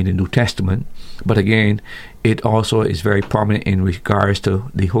prominent in the New Testament, but again, it also is very prominent in regards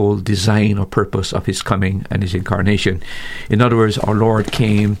to the whole design or purpose of his coming and his incarnation. In other words, our Lord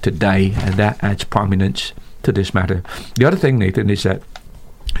came to die, and that adds prominence to this matter. The other thing, Nathan, is that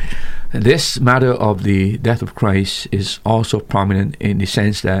this matter of the death of Christ is also prominent in the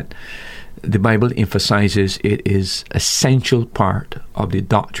sense that the Bible emphasizes it is an essential part of the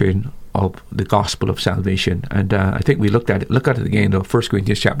doctrine of the gospel of salvation. And I think we look at it again, though, 1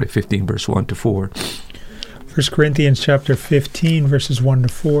 Corinthians chapter 15, verse 1 to 4. 1 Corinthians chapter 15, verses 1 to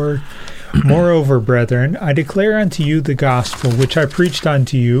 4. "Moreover, brethren, I declare unto you the gospel which I preached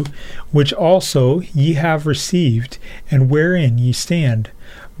unto you, which also ye have received, and wherein ye stand,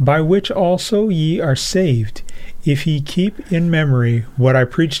 by which also ye are saved, if ye keep in memory what I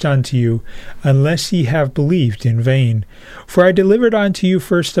preached unto you, unless ye have believed in vain. For I delivered unto you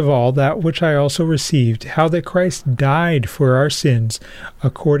first of all that which I also received, how that Christ died for our sins,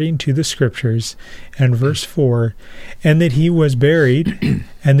 according to the Scriptures." And verse 4, "And that he was buried,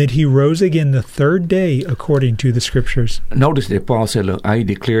 and that he rose again the third day, according to the Scriptures." Notice that Paul said, "Look, I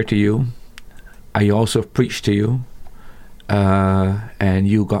declare to you, I also preached to you, and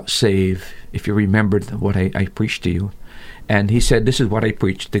you got saved if you remembered what I preached to you." And he said, this is what I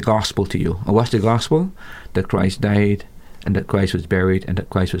preached, the gospel to you. And what's the gospel? That Christ died, and that Christ was buried, and that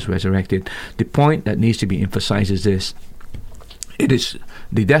Christ was resurrected. The point that needs to be emphasized is this. It is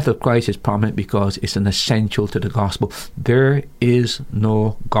the death of Christ is prominent because it's an essential to the gospel. There is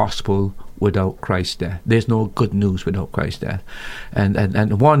no gospel without Christ's death. There's no good news without Christ's death.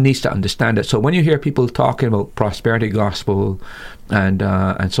 And one needs to understand that. So when you hear people talking about prosperity gospel and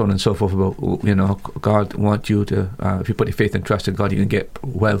so on and so forth, about, God wants you to, if you put your faith and trust in God, you can get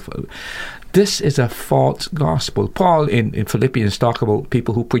wealth. This is a false gospel. Paul in Philippians talk about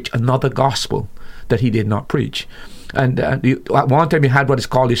people who preach another gospel that he did not preach. And at one time you had what is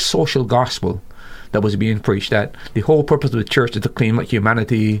called a social gospel, that was being preached, that the whole purpose of the church is to clean up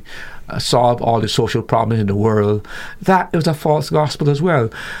humanity, solve all the social problems in the world. That is a false gospel as well.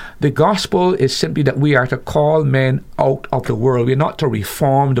 The gospel is simply that we are to call men out of the world. We're not to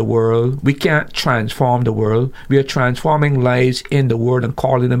reform the world. We can't transform the world. We are transforming lives in the world and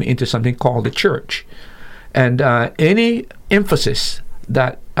calling them into something called the church. And any emphasis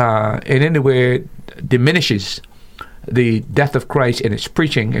that in any way diminishes the death of Christ in its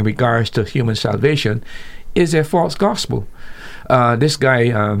preaching in regards to human salvation is a false gospel. This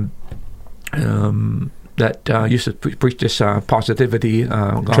guy that used to preach this positivity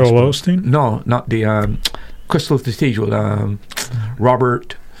gospel. Joel Osteen? No, not the Crystal Cathedral.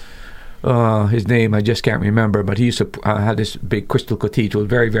 Robert, his name I just can't remember, but he used to have this big Crystal Cathedral,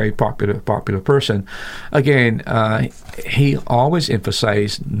 very, very popular person. Again, he always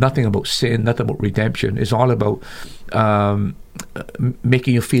emphasized nothing about sin, nothing about redemption. It's all about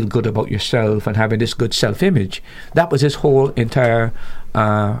making you feel good about yourself and having this good self-image. That was his whole entire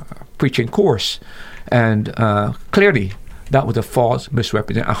preaching course. And clearly, that was a false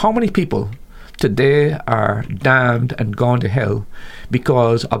misrepresentation. How many people today are damned and gone to hell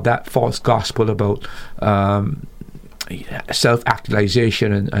because of that false gospel about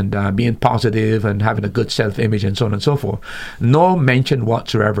self-actualization and being positive and having a good self-image and so on and so forth? No mention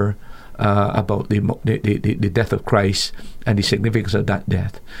whatsoever about the death of Christ and the significance of that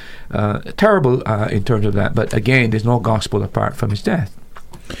death. Terrible in terms of that, but again, there's no gospel apart from his death.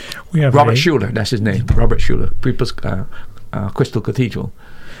 We have Robert Schuller, that's his name. Robert Schuller, People's Crystal Cathedral.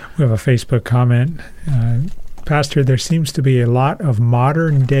 We have a Facebook comment. Pastor, there seems to be a lot of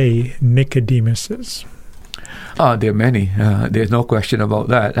modern-day Nicodemuses. There are many. There's no question about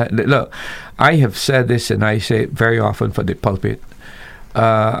that. Look, I have said this, and I say it very often for the pulpit.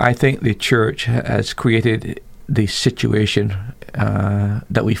 I think the church has created the situation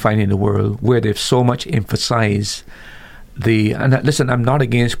that we find in the world where they've so much emphasized and listen, I'm not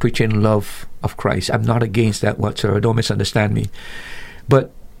against preaching love of Christ. I'm not against that whatsoever. Don't misunderstand me.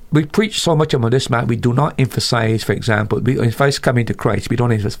 But we preach so much about this matter. We do not emphasize, for example, we emphasize coming to Christ. We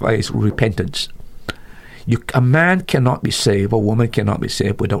don't emphasize repentance. A man cannot be saved, a woman cannot be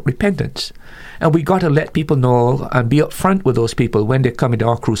saved without repentance. And we got to let people know and be upfront with those people when they come into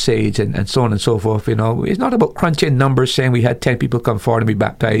our crusades and so on and so forth. You know, it's not about crunching numbers saying we had 10 people come forward and be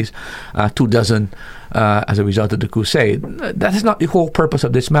baptized, 24 as a result of the crusade. That is not the whole purpose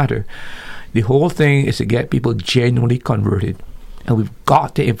of this matter. The whole thing is to get people genuinely converted. And we've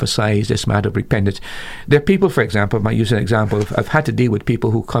got to emphasize this matter of repentance. There are people, for example, I might use an example. I've had to deal with people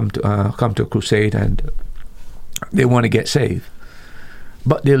who come to a crusade and they want to get saved,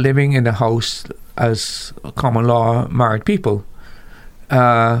 but they're living in the house as common law married people.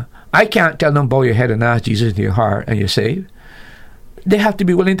 I can't tell them, bow your head and ask Jesus into your heart and you're saved. They have to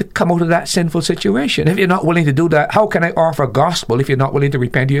be willing to come out of that sinful situation. If you're not willing to do that, how can I offer gospel if you're not willing to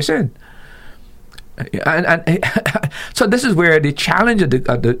repent of your sin? And so this is where the challenge of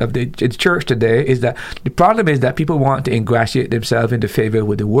the church today is that the problem is that people want to ingratiate themselves into favor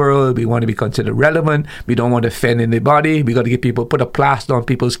with the world. We want to be considered relevant. We don't want to offend anybody. We got to get people, put a plaster on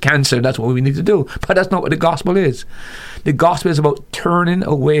people's cancer. That's what we need to do. But that's not what the gospel is. The gospel is about turning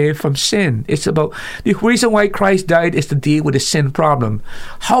away from sin. It's about the reason why Christ died is to deal with the sin problem.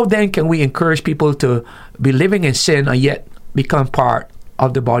 How then can we encourage people to be living in sin and yet become part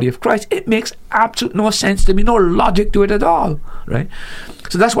of the body of Christ? It makes absolute no sense to me, no logic to it at all, right?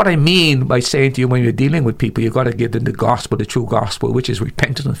 So that's what I mean by saying to you, when you're dealing with people, you've got to give them the gospel, the true gospel, which is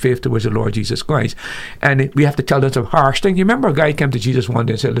repentance and faith towards the Lord Jesus Christ. And we have to tell them some harsh things. You remember a guy came to Jesus one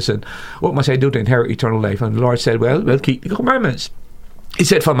day and said, listen, what must I do to inherit eternal life? And the Lord said, well, keep the commandments. He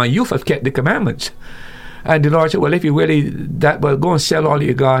said, from my youth I've kept the commandments. And the Lord said, well, if you really go and sell all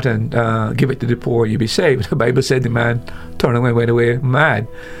you got and give it to the poor, you'll be saved. The Bible said the man turned away, went away mad.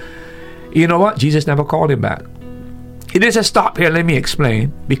 You know what? Jesus never called him back. He didn't say, stop here, let me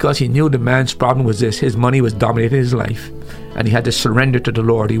explain. Because he knew the man's problem was this: his money was dominating his life. And he had to surrender to the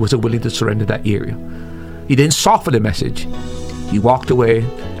Lord. He wasn't willing to surrender that area. He didn't soften the message. He walked away,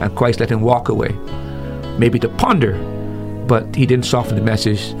 and Christ let him walk away. Maybe to ponder, but he didn't soften the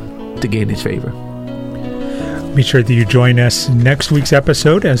message to gain his favor. Be sure that you join us next week's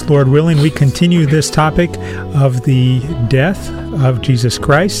episode as, Lord willing, we continue this topic of the death of Jesus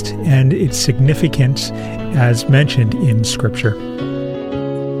Christ and its significance as mentioned in Scripture.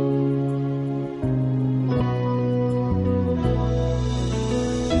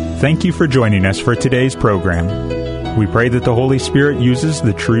 Thank you for joining us for today's program. We pray that the Holy Spirit uses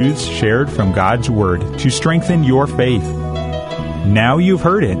the truths shared from God's Word to strengthen your faith. Now you've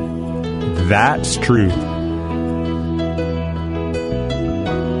heard it. That's truth.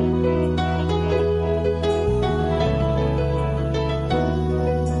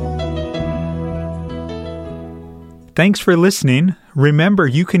 Thanks for listening. Remember,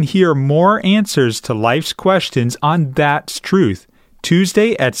 you can hear more answers to life's questions on That's Truth,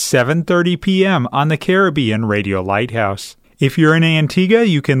 Tuesday at 7:30 p.m. on the Caribbean Radio Lighthouse. If you're in Antigua,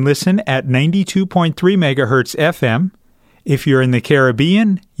 you can listen at 92.3 megahertz FM. If you're in the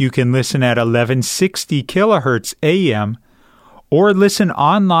Caribbean, you can listen at 1160 kilohertz AM, or listen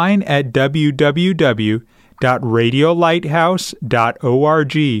online at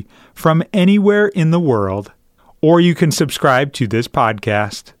www.radiolighthouse.org from anywhere in the world. Or you can subscribe to this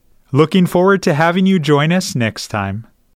podcast. Looking forward to having you join us next time.